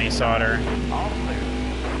leader, Johnny Sauter. All clear.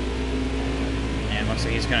 And looks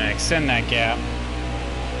like he's going to extend that gap.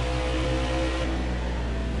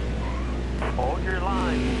 Hold your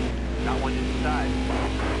line. Got one inside.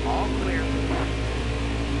 All clear.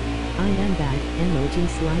 I am back. Emoji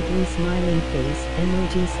slightly smiling face.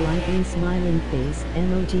 Emoji slightly smiling face.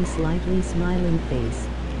 Emoji slightly smiling face.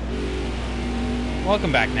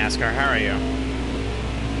 Welcome back, NASCAR. How are you?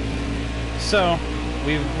 So,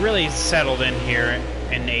 we've really settled in here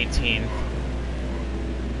in 18th.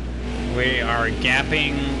 We are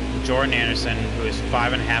gapping Jordan Anderson, who is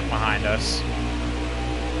 5.5 behind us.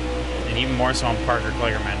 And even more so on Parker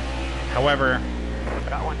Kligerman. However,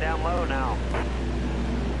 got one down low now.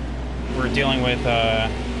 We're dealing with the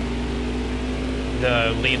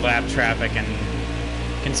lead lap traffic, and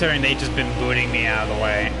considering they've just been booting me out of the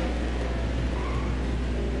way.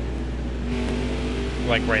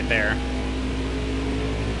 Like right there.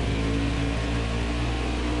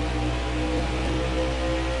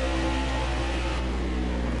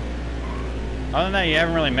 Other than that, you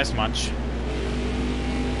haven't really missed much.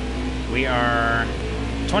 We are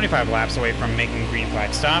 25 laps away from making green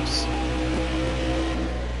flag stops.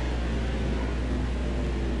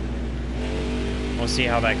 We'll see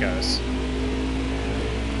how that goes.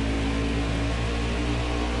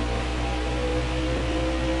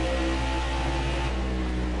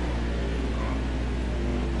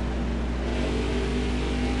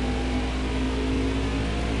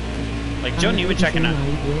 Like Joe Nemechek and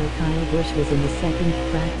where Kyle Busch was in the second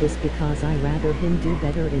practice because I rather him do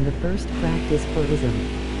better in the first practice for ism.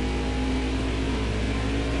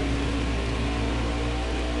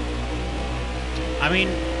 I mean,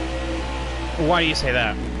 why do you say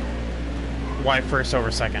that? Why first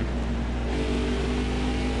over second?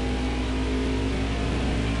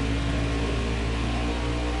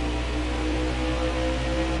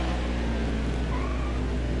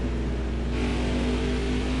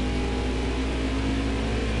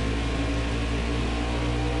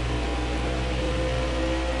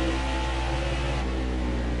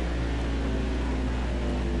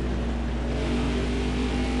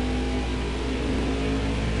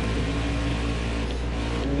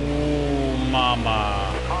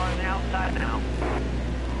 Mama. Car on the outside now.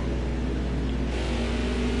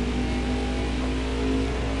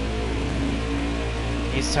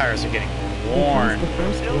 These tires are getting worn. Because the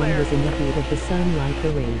first one was in the heat of the sun like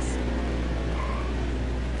a race.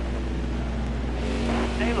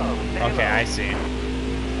 Stay low. Stay Okay, low. I see.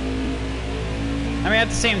 I mean, at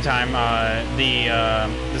the same time,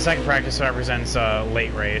 the second practice represents a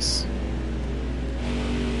late race.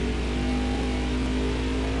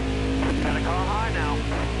 Got a car high now.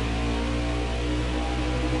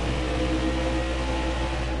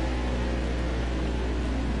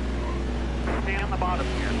 Stay on the bottom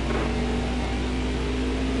here.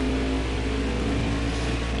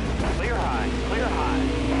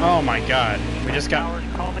 Oh my god. We just got...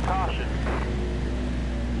 Call the caution.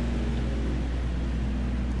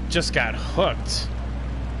 Just got hooked.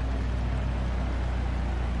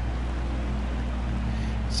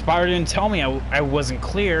 Spotter didn't tell me I wasn't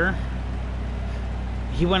clear.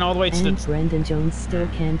 He went all the way to and the... Brendan Jones still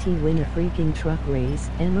can't he win a freaking truck race.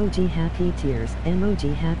 Emoji happy tears.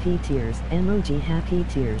 Emoji happy tears. Emoji happy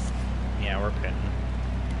tears. Yeah, we're pitting.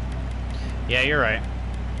 Yeah, you're right.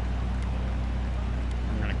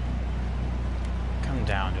 I'm gonna come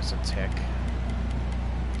down just a tick.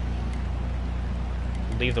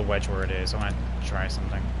 Leave the wedge where it is. I want to try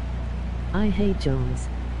something. I hate Jones.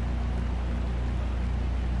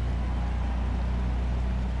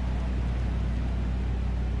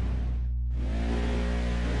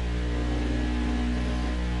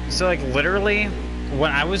 So, like, literally,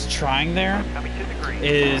 when I was trying there, Coming to the green.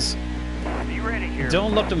 is Be ready here.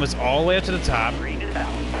 Dylan Lupton was all the way up to the top. Green is out.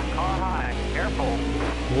 Car high. Careful.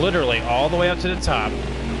 Literally all the way up to the top.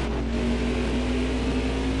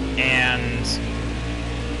 And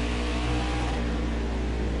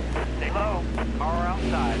Stay low. Car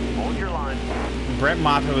outside. Hold your line. Brett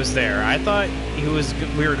Moffitt was there. I thought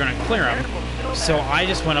we were going to clear him, so I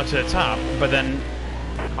just went up to the top. But then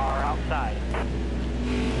Car outside.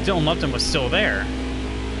 Dylan Lupton was still there,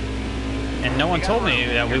 and no one told me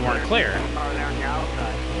that we weren't clear. Car there on your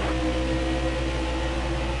outside.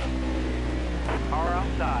 Car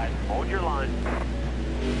outside. Hold your line.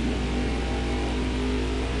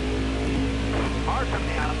 Car from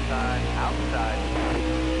the outside. Outside.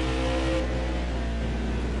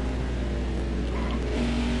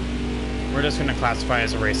 We're just going to classify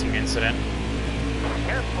as a racing incident.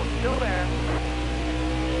 Careful. Still there.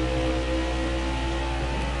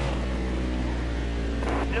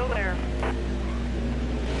 Still there.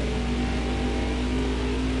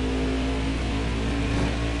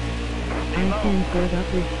 I can put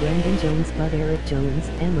up with Brendan Jones but Eric Jones.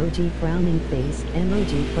 Emoji frowning face.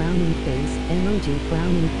 Emoji frowning face. Emoji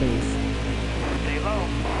frowning face. Stay low.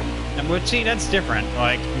 And which, see, that's different,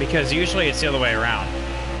 like, because usually it's the other way around.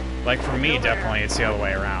 Like, for me, definitely it's the other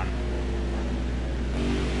way around.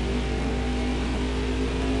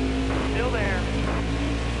 Still there.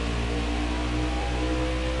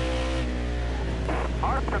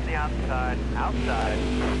 Hard from the outside. Outside.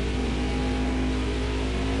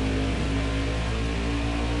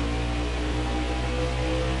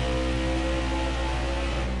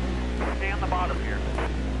 Stay on the bottom here.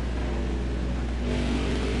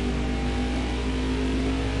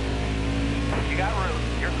 You got room.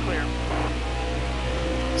 You're clear.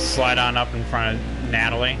 Slide on up in front of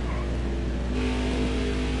Natalie.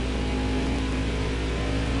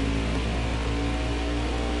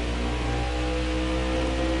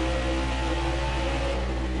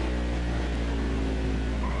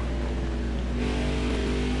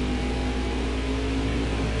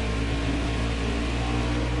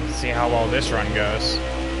 See how well this run goes.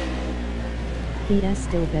 PS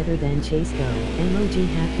still better than Chase Go. Emoji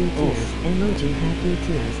happy tears. Oof. Emoji happy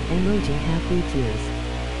tears. Emoji happy tears.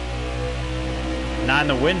 Not in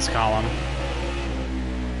the wins column.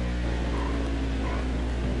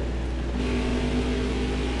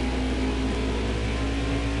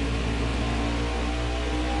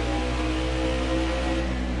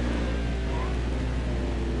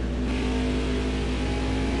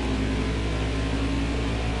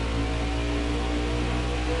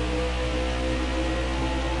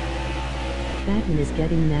 Batten is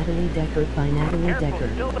getting Natalie Decker by Natalie Careful. Decker.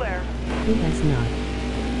 Still there. Who has not?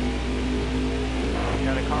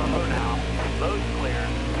 Got a car low now. Low's clear.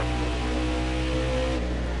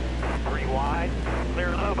 3 wide.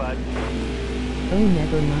 Clear low, bud. Oh,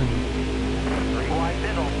 never mind. 3 wide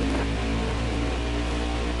middle.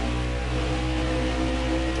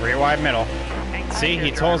 3 wide middle. Hang tight See, here,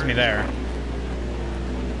 he told me driver. there.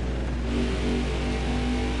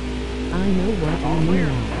 I know what All you clear.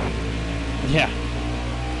 mean now. Yeah.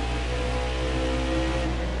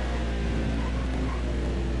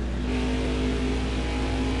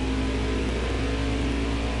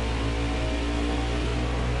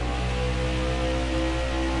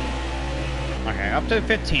 Okay, up to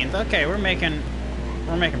the 15th. Okay, we're making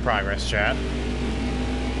progress, chat.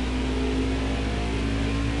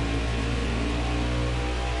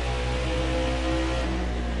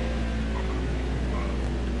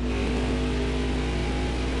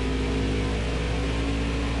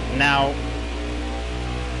 Now,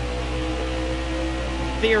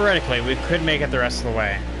 theoretically, we could make it the rest of the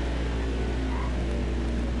way.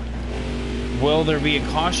 Will there be a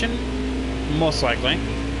caution? Most likely.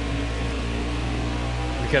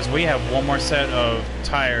 Because we have one more set of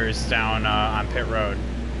tires down on pit road.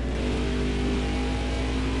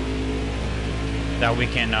 that we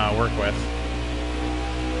can work with.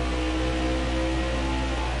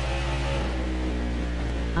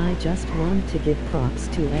 I just want to give props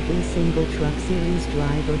to every single Truck Series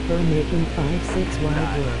driver for making 5-6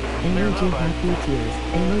 wide work. Emoji happy tears,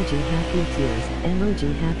 emoji happy tears,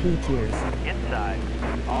 emoji happy tears. Inside.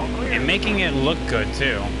 All clear. And making it look good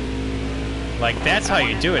too. Like that's how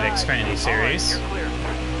you do it, Xfinity Series. All right, you're clear.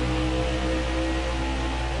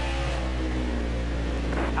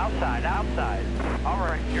 Outside, outside. All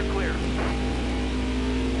right, you're clear.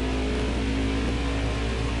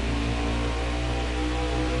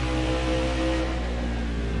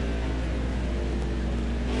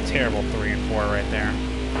 Terrible 3 and 4 right there.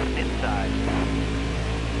 Inside.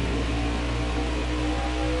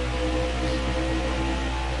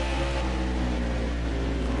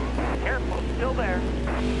 Careful, still there.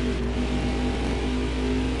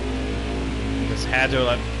 Just had to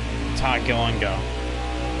let Todd Gilliland go.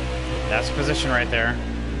 That's a position right there.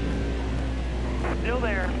 Still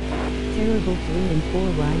there. Terrible 3 and 4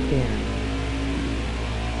 right there.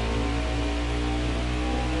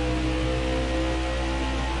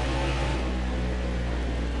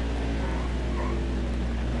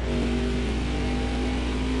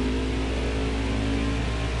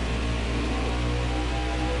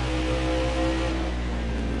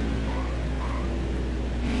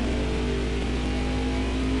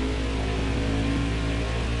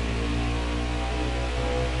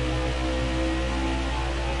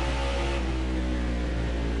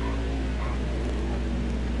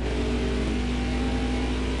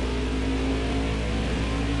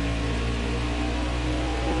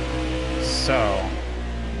 So,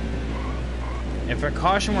 if a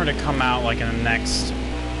caution were to come out like in the next...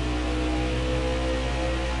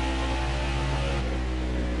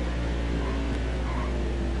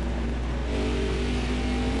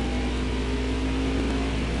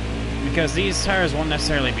 Because these tires won't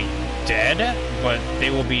necessarily be dead, but they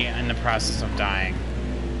will be in the process of dying.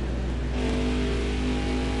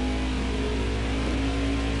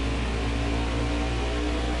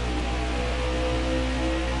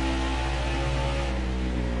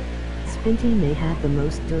 Spinty may have the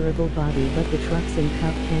most durable body, but the trucks in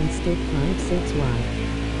Cup can stick 5-6 wide.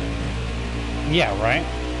 Yeah, right?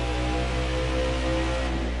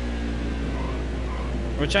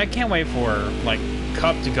 Which I can't wait for, like,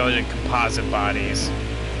 Cup to go to composite bodies.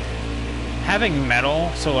 Having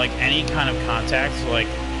metal, so like any kind of contact, like,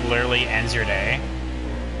 literally ends your day.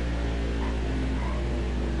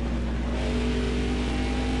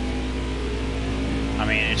 I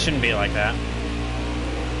mean, it shouldn't be like that.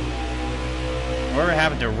 Whatever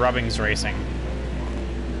happened to Rubbings Racing?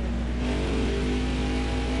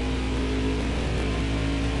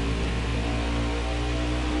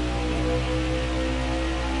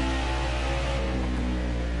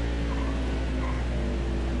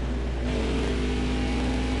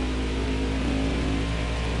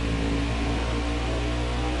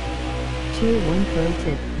 Tier 1 pro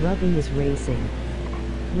tip, Rubbing is racing.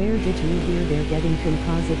 Where did you hear they're getting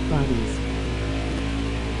composite bodies?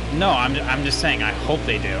 No, I'm just saying, I hope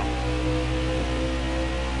they do.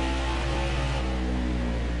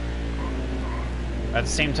 At the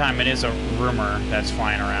same time, it is a rumor that's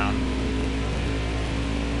flying around.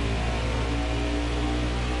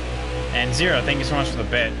 And Zero, thank you so much for the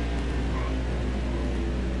bit.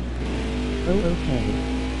 Oh,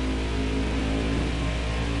 okay.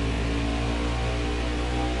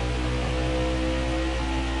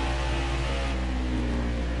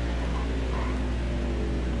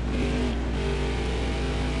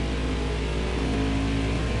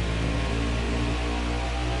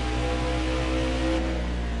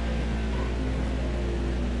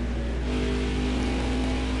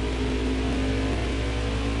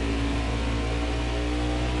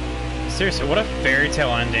 Seriously, what a fairy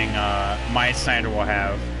tale ending Myatt Snider will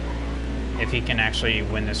have if he can actually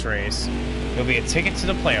win this race. It'll be a ticket to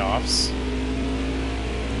the playoffs,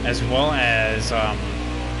 as well as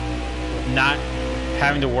not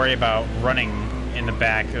having to worry about running in the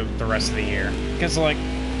back of the rest of the year. Because, like,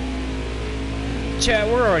 Chad,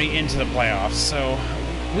 we're already into the playoffs, so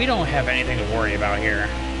we don't have anything to worry about here.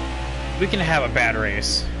 We can have a bad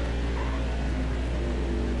race.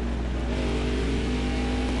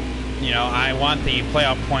 You know, I want the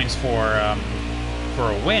playoff points for a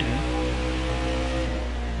win.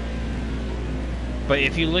 But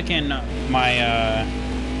if you look in my,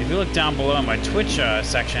 if you look down below in my Twitch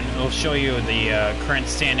section, it'll show you the current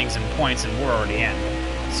standings and points, and we're already in.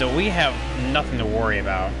 So we have nothing to worry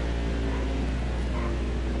about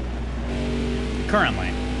currently.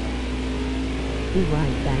 Be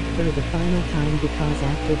right back for the final time, because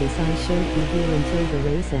after this I shan't be here until the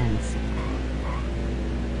race ends.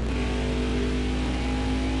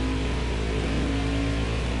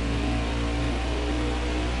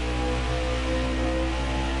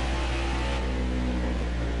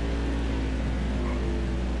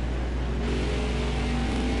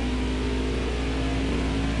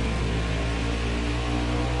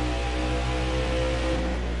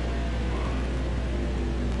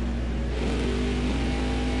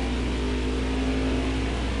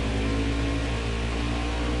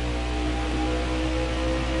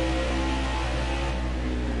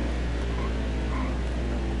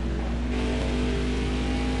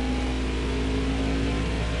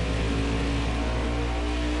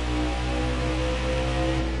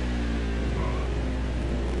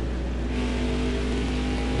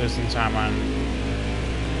 losing time on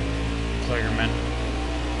Kligerman.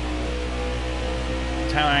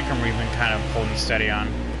 Tyler Ankrum we've been kind of holding steady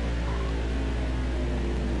on.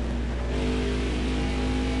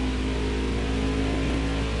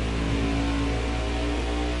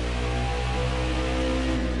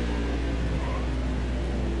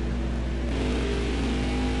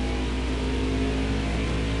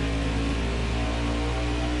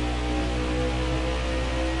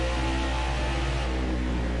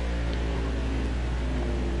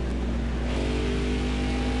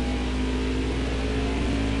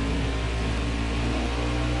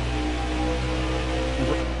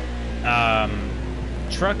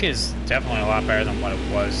 Truck is definitely a lot better than what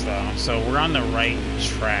it was, though. So we're on the right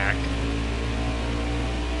track.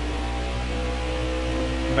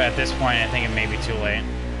 But at this point, I think it may be too late.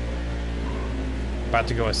 About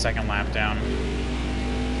to go a second lap down.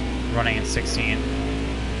 Running in 16.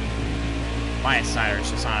 Myatt Snider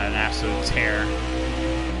is just on an absolute tear.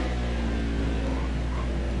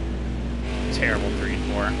 Terrible 3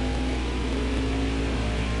 and 4.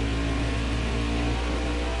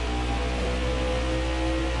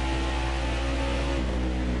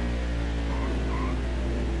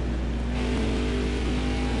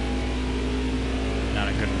 Not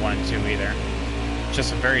a good 1 and 2 either.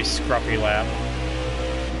 Just a very scruffy lap.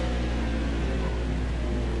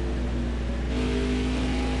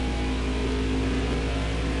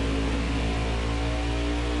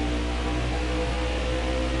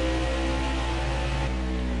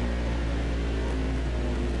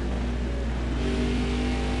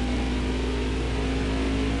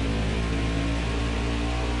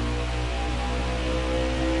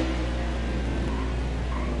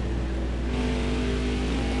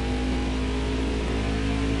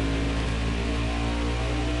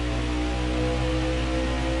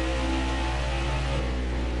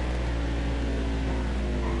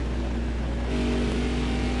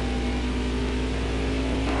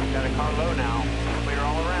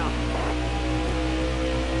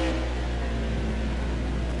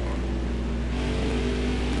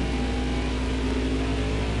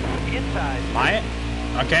 Myatt?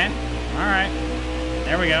 Okay. Alright.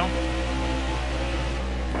 There we go.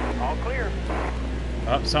 All clear.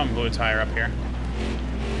 Oh, someone blew a tire up here.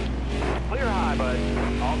 Clear high, bud.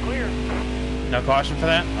 All clear. No caution for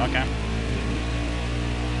that? Okay.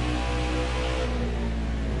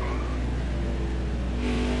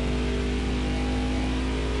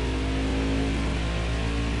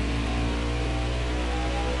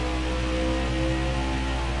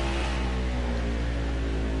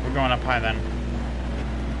 We're going up high then.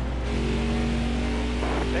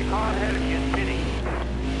 That car ahead of you is pitting.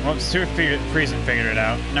 Well, Stewart Friesen figured it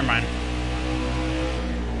out. Never mind.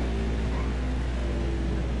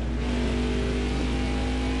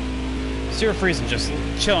 Stewart Friesen just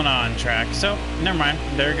chilling on track. So, never mind.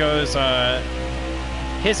 There goes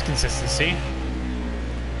his consistency.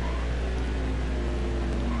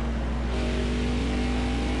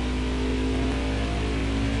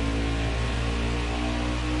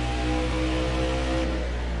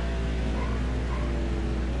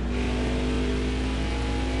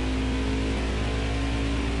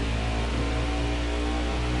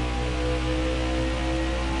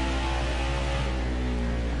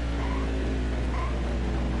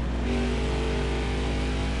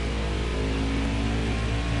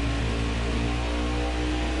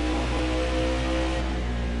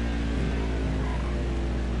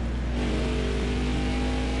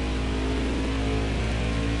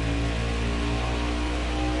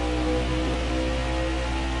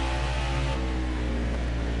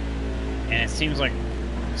 Seems like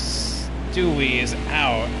Stewie is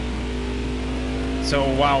out. So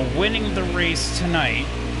while winning the race tonight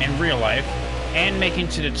in real life and making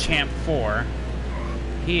to the Champ 4,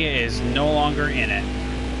 he is no longer in it.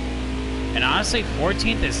 And honestly,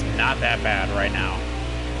 14th is not that bad right now.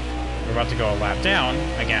 We're about to go a lap down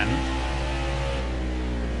again.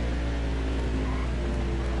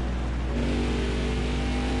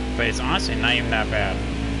 But it's honestly not even that bad.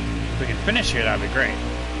 If we can finish here, that'd be great.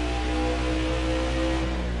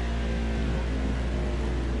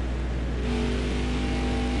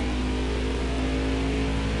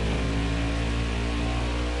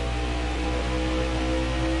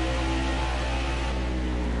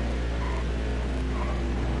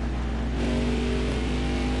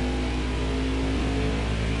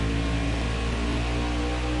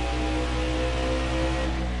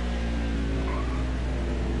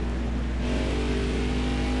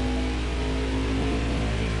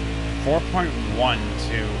 .1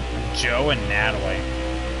 to Joe and Natalie.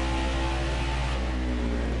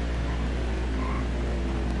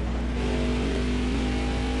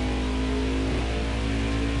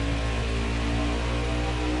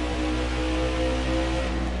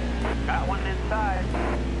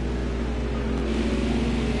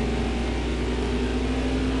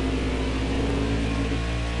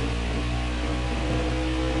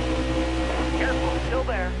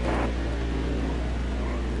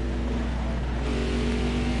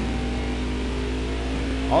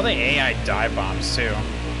 All the AI dive bombs too.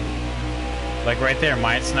 Like right there,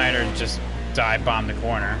 Myatt Snider just dive bombed the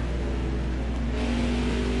corner.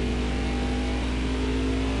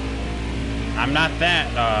 I'm not that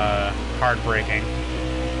heartbreaking.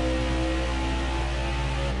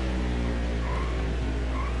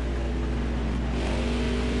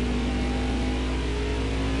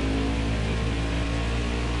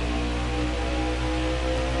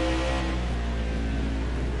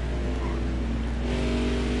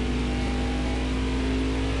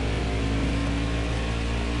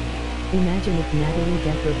 Imagine if Natalie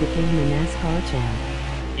Decker became the NASCAR champ.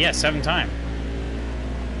 Yeah, 7-time.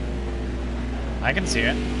 I can see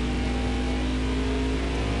it.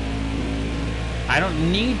 I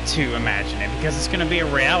don't need to imagine it because it's going to be a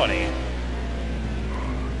reality.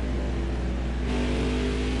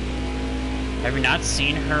 Have you not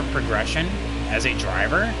seen her progression as a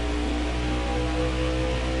driver?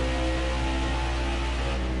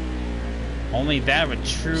 Only that would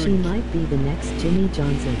true... She might be the next Jimmy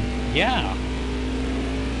Johnson. Yeah.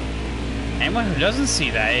 Anyone who doesn't see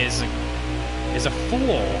that is a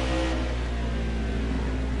fool.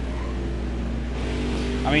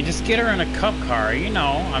 I mean, just get her in a cup car, you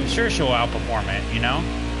know. I'm sure she'll outperform it, you know.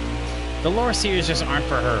 The lower series just aren't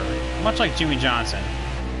for her. Much like Jimmy Johnson.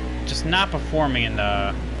 Just not performing in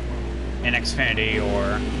Xfinity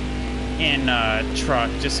or in truck.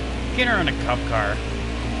 Just get her in a cup car.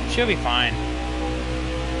 She'll be fine.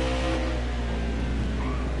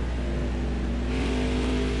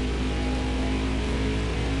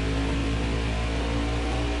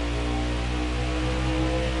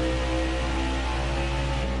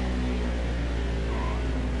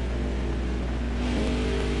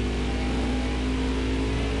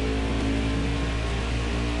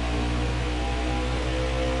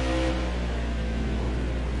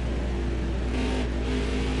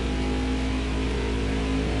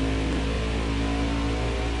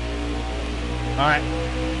 Alright,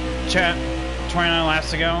 chat, 29 laps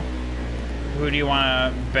to go. Who do you want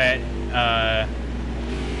to bet, how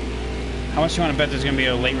much do you want to bet there's going to be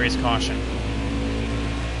a late race caution?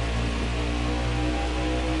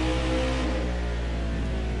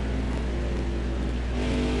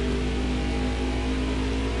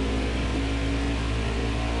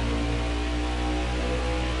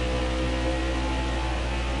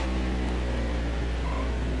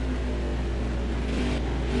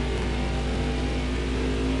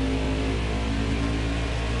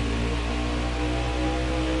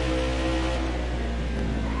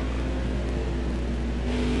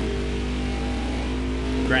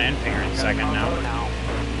 Grant Enfinger in second now.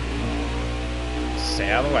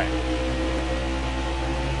 Stay out of the way.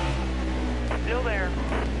 Still there.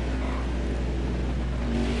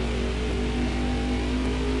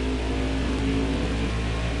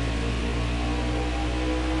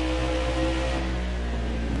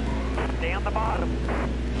 Stay on the bottom.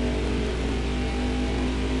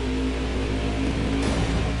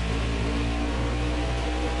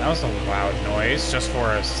 That was a loud noise just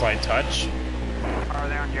for a slight touch. Are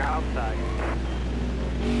they on your outside?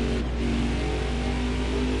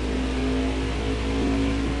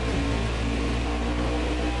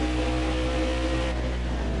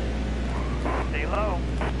 Stay low.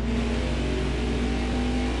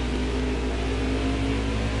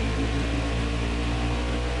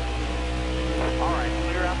 All right,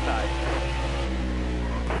 clear outside.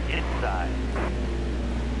 Inside.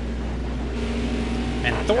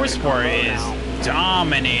 And Thorsport is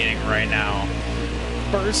dominating right now.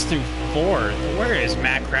 First through fourth. Where is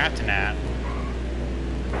Matt Crafton at?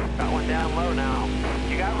 Got one down low now.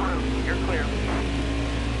 You got room. You're clear.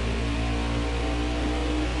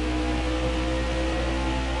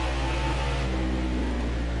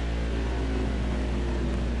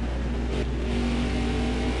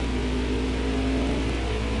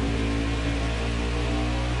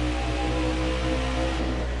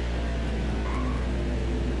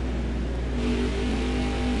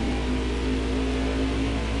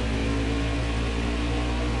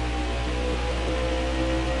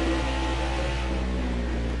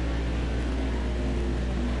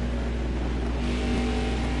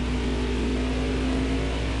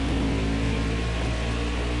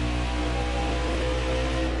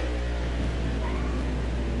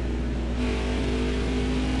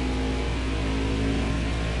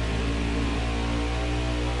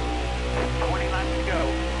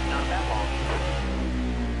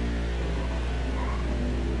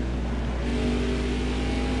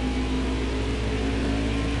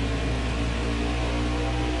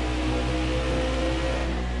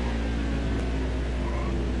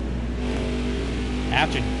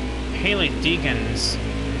 After Hailie Deegan's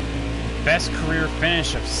best career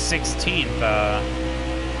finish of 16th.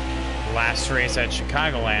 Last race at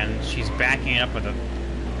Chicagoland, she's backing up with an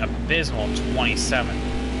abysmal 27th.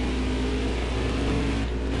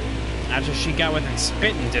 After she got within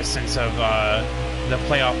spitting distance of the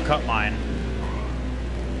playoff cut line.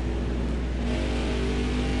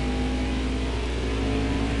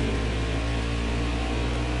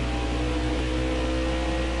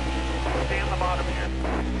 Stay on the bottom here.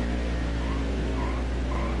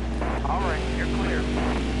 All right, you're clear.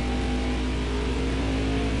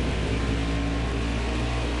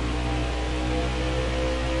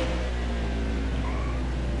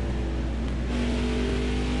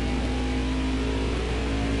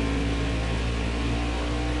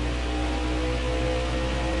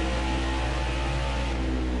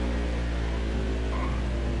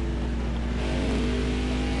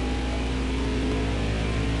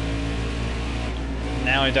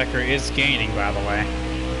 Natalie Decker is gaining, by the way,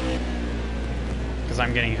 because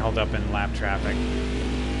I'm getting held up in lap traffic.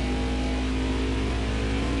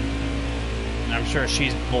 And I'm sure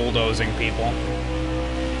she's bulldozing people.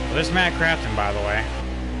 Well, there's Matt Crafton, by the way.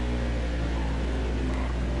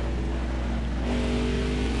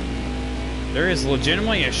 There is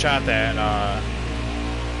legitimately a shot that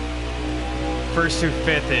first through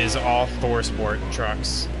fifth is all Thor Sport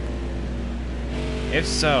trucks. If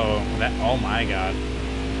so, that, oh my god.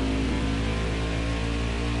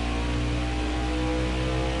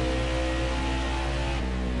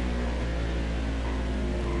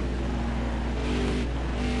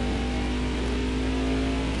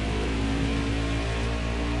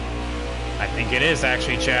 I think it is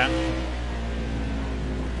actually, chat.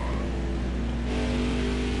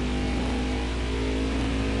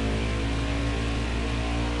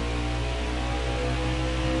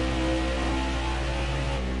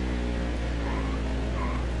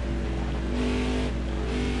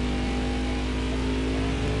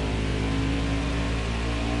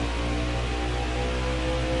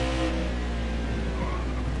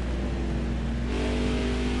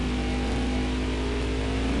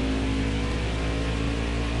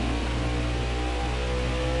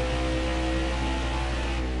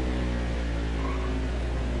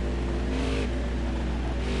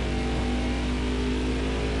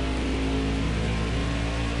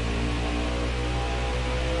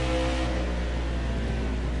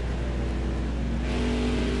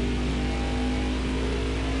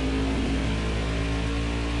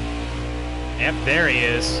 Yep, there he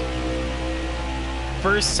is.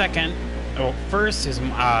 First, second. Oh, first is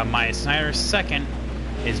Myatt Snider. Second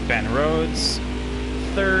is Ben Rhodes.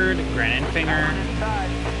 Third, Grant Enfinger.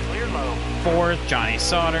 Clear low. Fourth, Johnny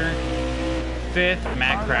Sauter. Fifth,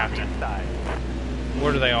 Matt Crafton.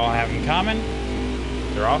 What do they all have in common?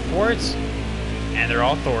 They're all Fords, and they're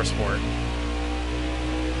all Thor Sport.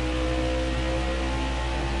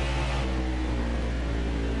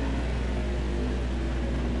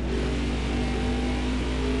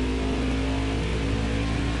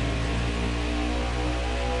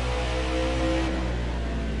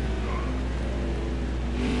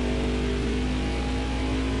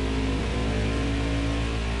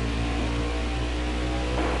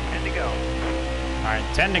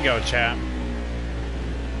 Alright, 10 to go, chat.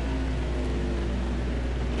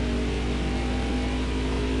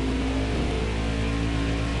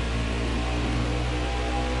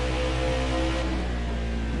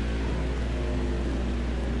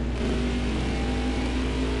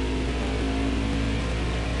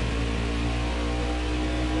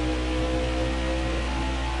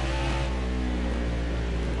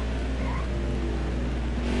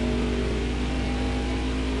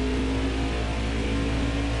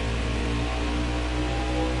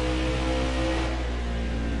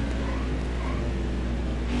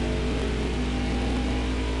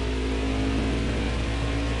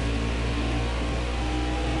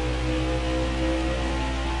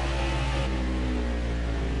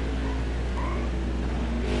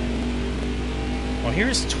 Well,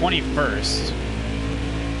 here's 21st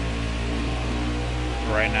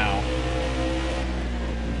right now.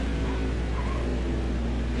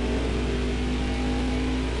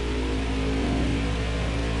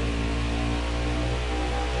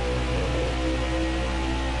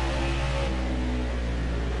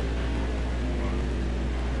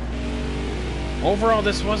 Overall,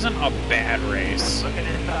 this wasn't a bad race. Looking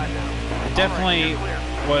inside now. It definitely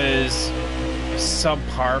was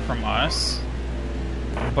subpar from us.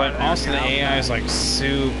 But also the AI is like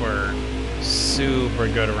super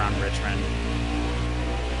good around Richmond.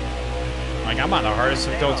 Like, I'm on the hardest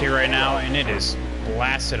difficulty right now, and it is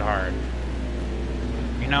blasted hard.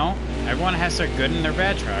 You know, everyone has their good and their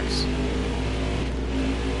bad trucks.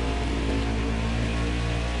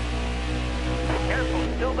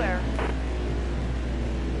 still there.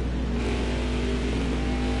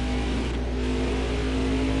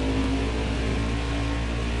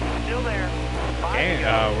 Still there.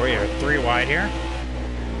 Okay, we're 3 wide here.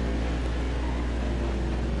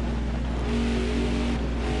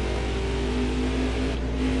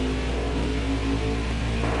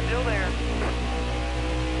 Still there.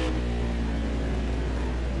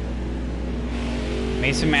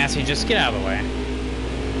 Mason Massey, just get out of the way.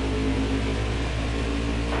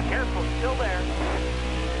 Careful, still there.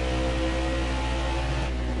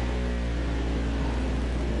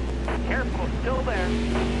 Careful, still there.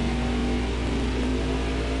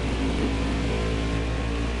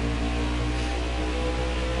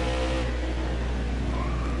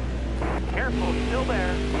 Careful, still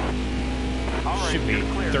there. All right, Should be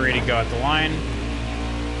you're clear. 3 to go at the line.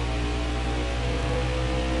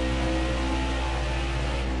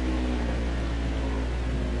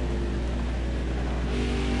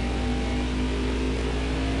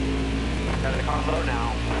 Got the car low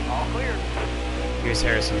now. All clear. Here's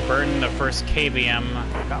Harrison Burton, the first KBM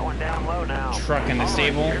Got one down low now. truck in the All right,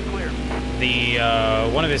 stable. you're clear. The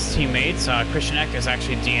one of his teammates, Christian Eckes, is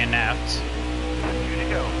actually DNF'd. 2 to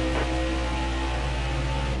go.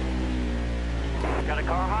 Got a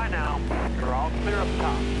car high now. You're all clear up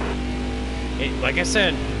top. Like I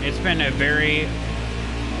said, it's been a very,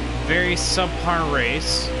 very subpar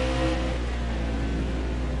race.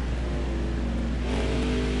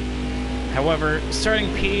 However, starting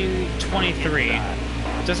P23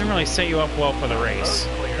 doesn't really set you up well for the race.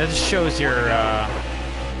 That just shows your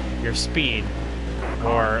speed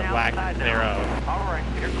or lack thereof. All right,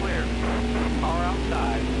 you're clear. Car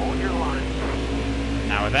outside. Hold your line.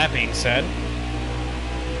 Now, with that being said,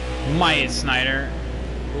 Myatt Snider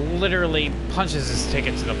literally punches his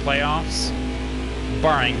ticket to the playoffs,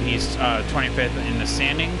 barring he's 25th in the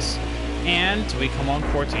standings, and we come on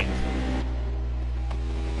 14th.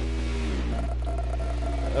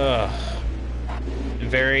 Ugh.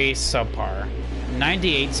 Very subpar.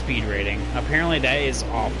 98 speed rating. Apparently that is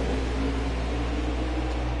awful.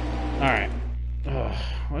 Alright.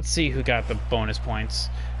 Let's see who got the bonus points.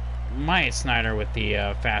 Myatt Snider with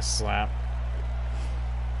the fastest lap.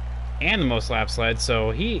 And the most laps led,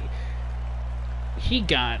 so he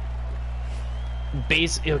got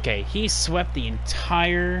okay, he swept the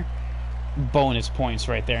entire bonus points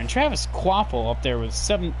right there. And Travis Kvapil up there with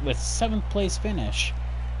seventh place finish.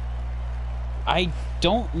 I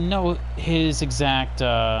don't know his exact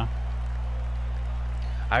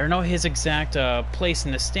place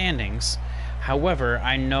in the standings. However,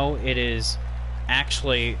 I know it is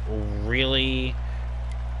actually really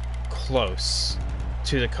close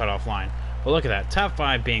to the cutoff line. But look at that, top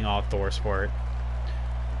 5 being all Thor Sport.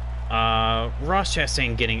 Ross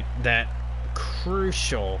Chastain getting that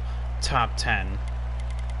crucial top 10.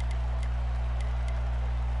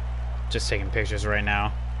 Just taking pictures right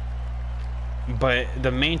now. But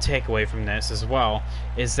the main takeaway from this as well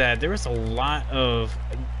is that there was a lot of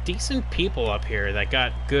decent people up here that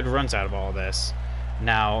got good runs out of all of this.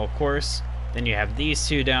 Now, of course, then you have these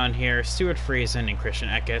two down here, Stewart Friesen and Christian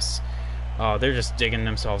Eckes. Oh, they're just digging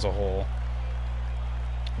themselves a hole.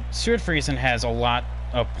 Stewart Friesen has a lot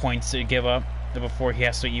of points to give up before he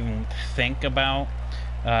has to even think about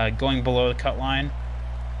going below the cut line.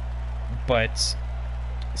 But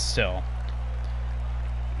still,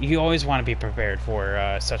 you always want to be prepared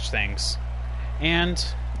for such things. And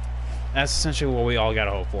that's essentially what we all got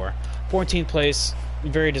to hope for. 14th place,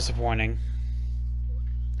 very disappointing.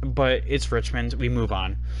 But it's Richmond, we move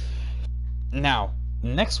on. Now,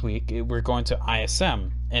 next week, we're going to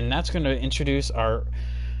ISM, and that's going to introduce our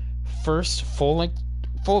first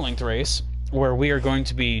full-length race, where we are going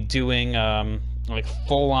to be doing like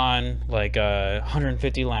full-on, like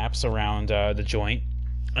 150 laps around the joint.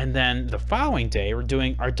 And then the following day, we're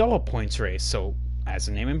doing our double points race. So, as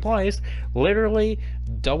the name implies, literally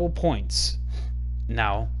double points.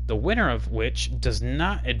 Now, the winner of which does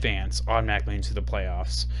not advance automatically into the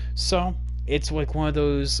playoffs. So, it's like one of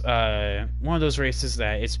those races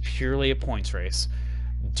that it's purely a points race.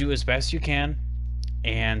 Do as best you can,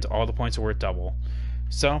 and all the points are worth double.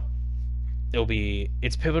 So,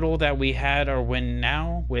 it's pivotal that we had our win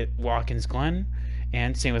now with Watkins Glen.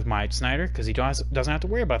 And same with Myatt Snider, because he doesn't have to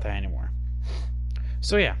worry about that anymore.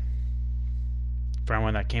 So yeah, for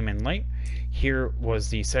anyone that came in late, here was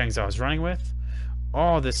the settings I was running with.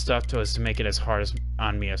 All this stuff was to make it as hard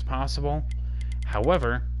on me as possible.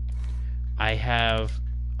 However, I have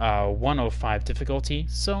 105 difficulty,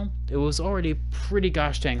 so it was already pretty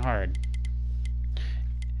gosh dang hard.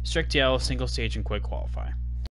 Strict yellow, single stage, and quick qualify.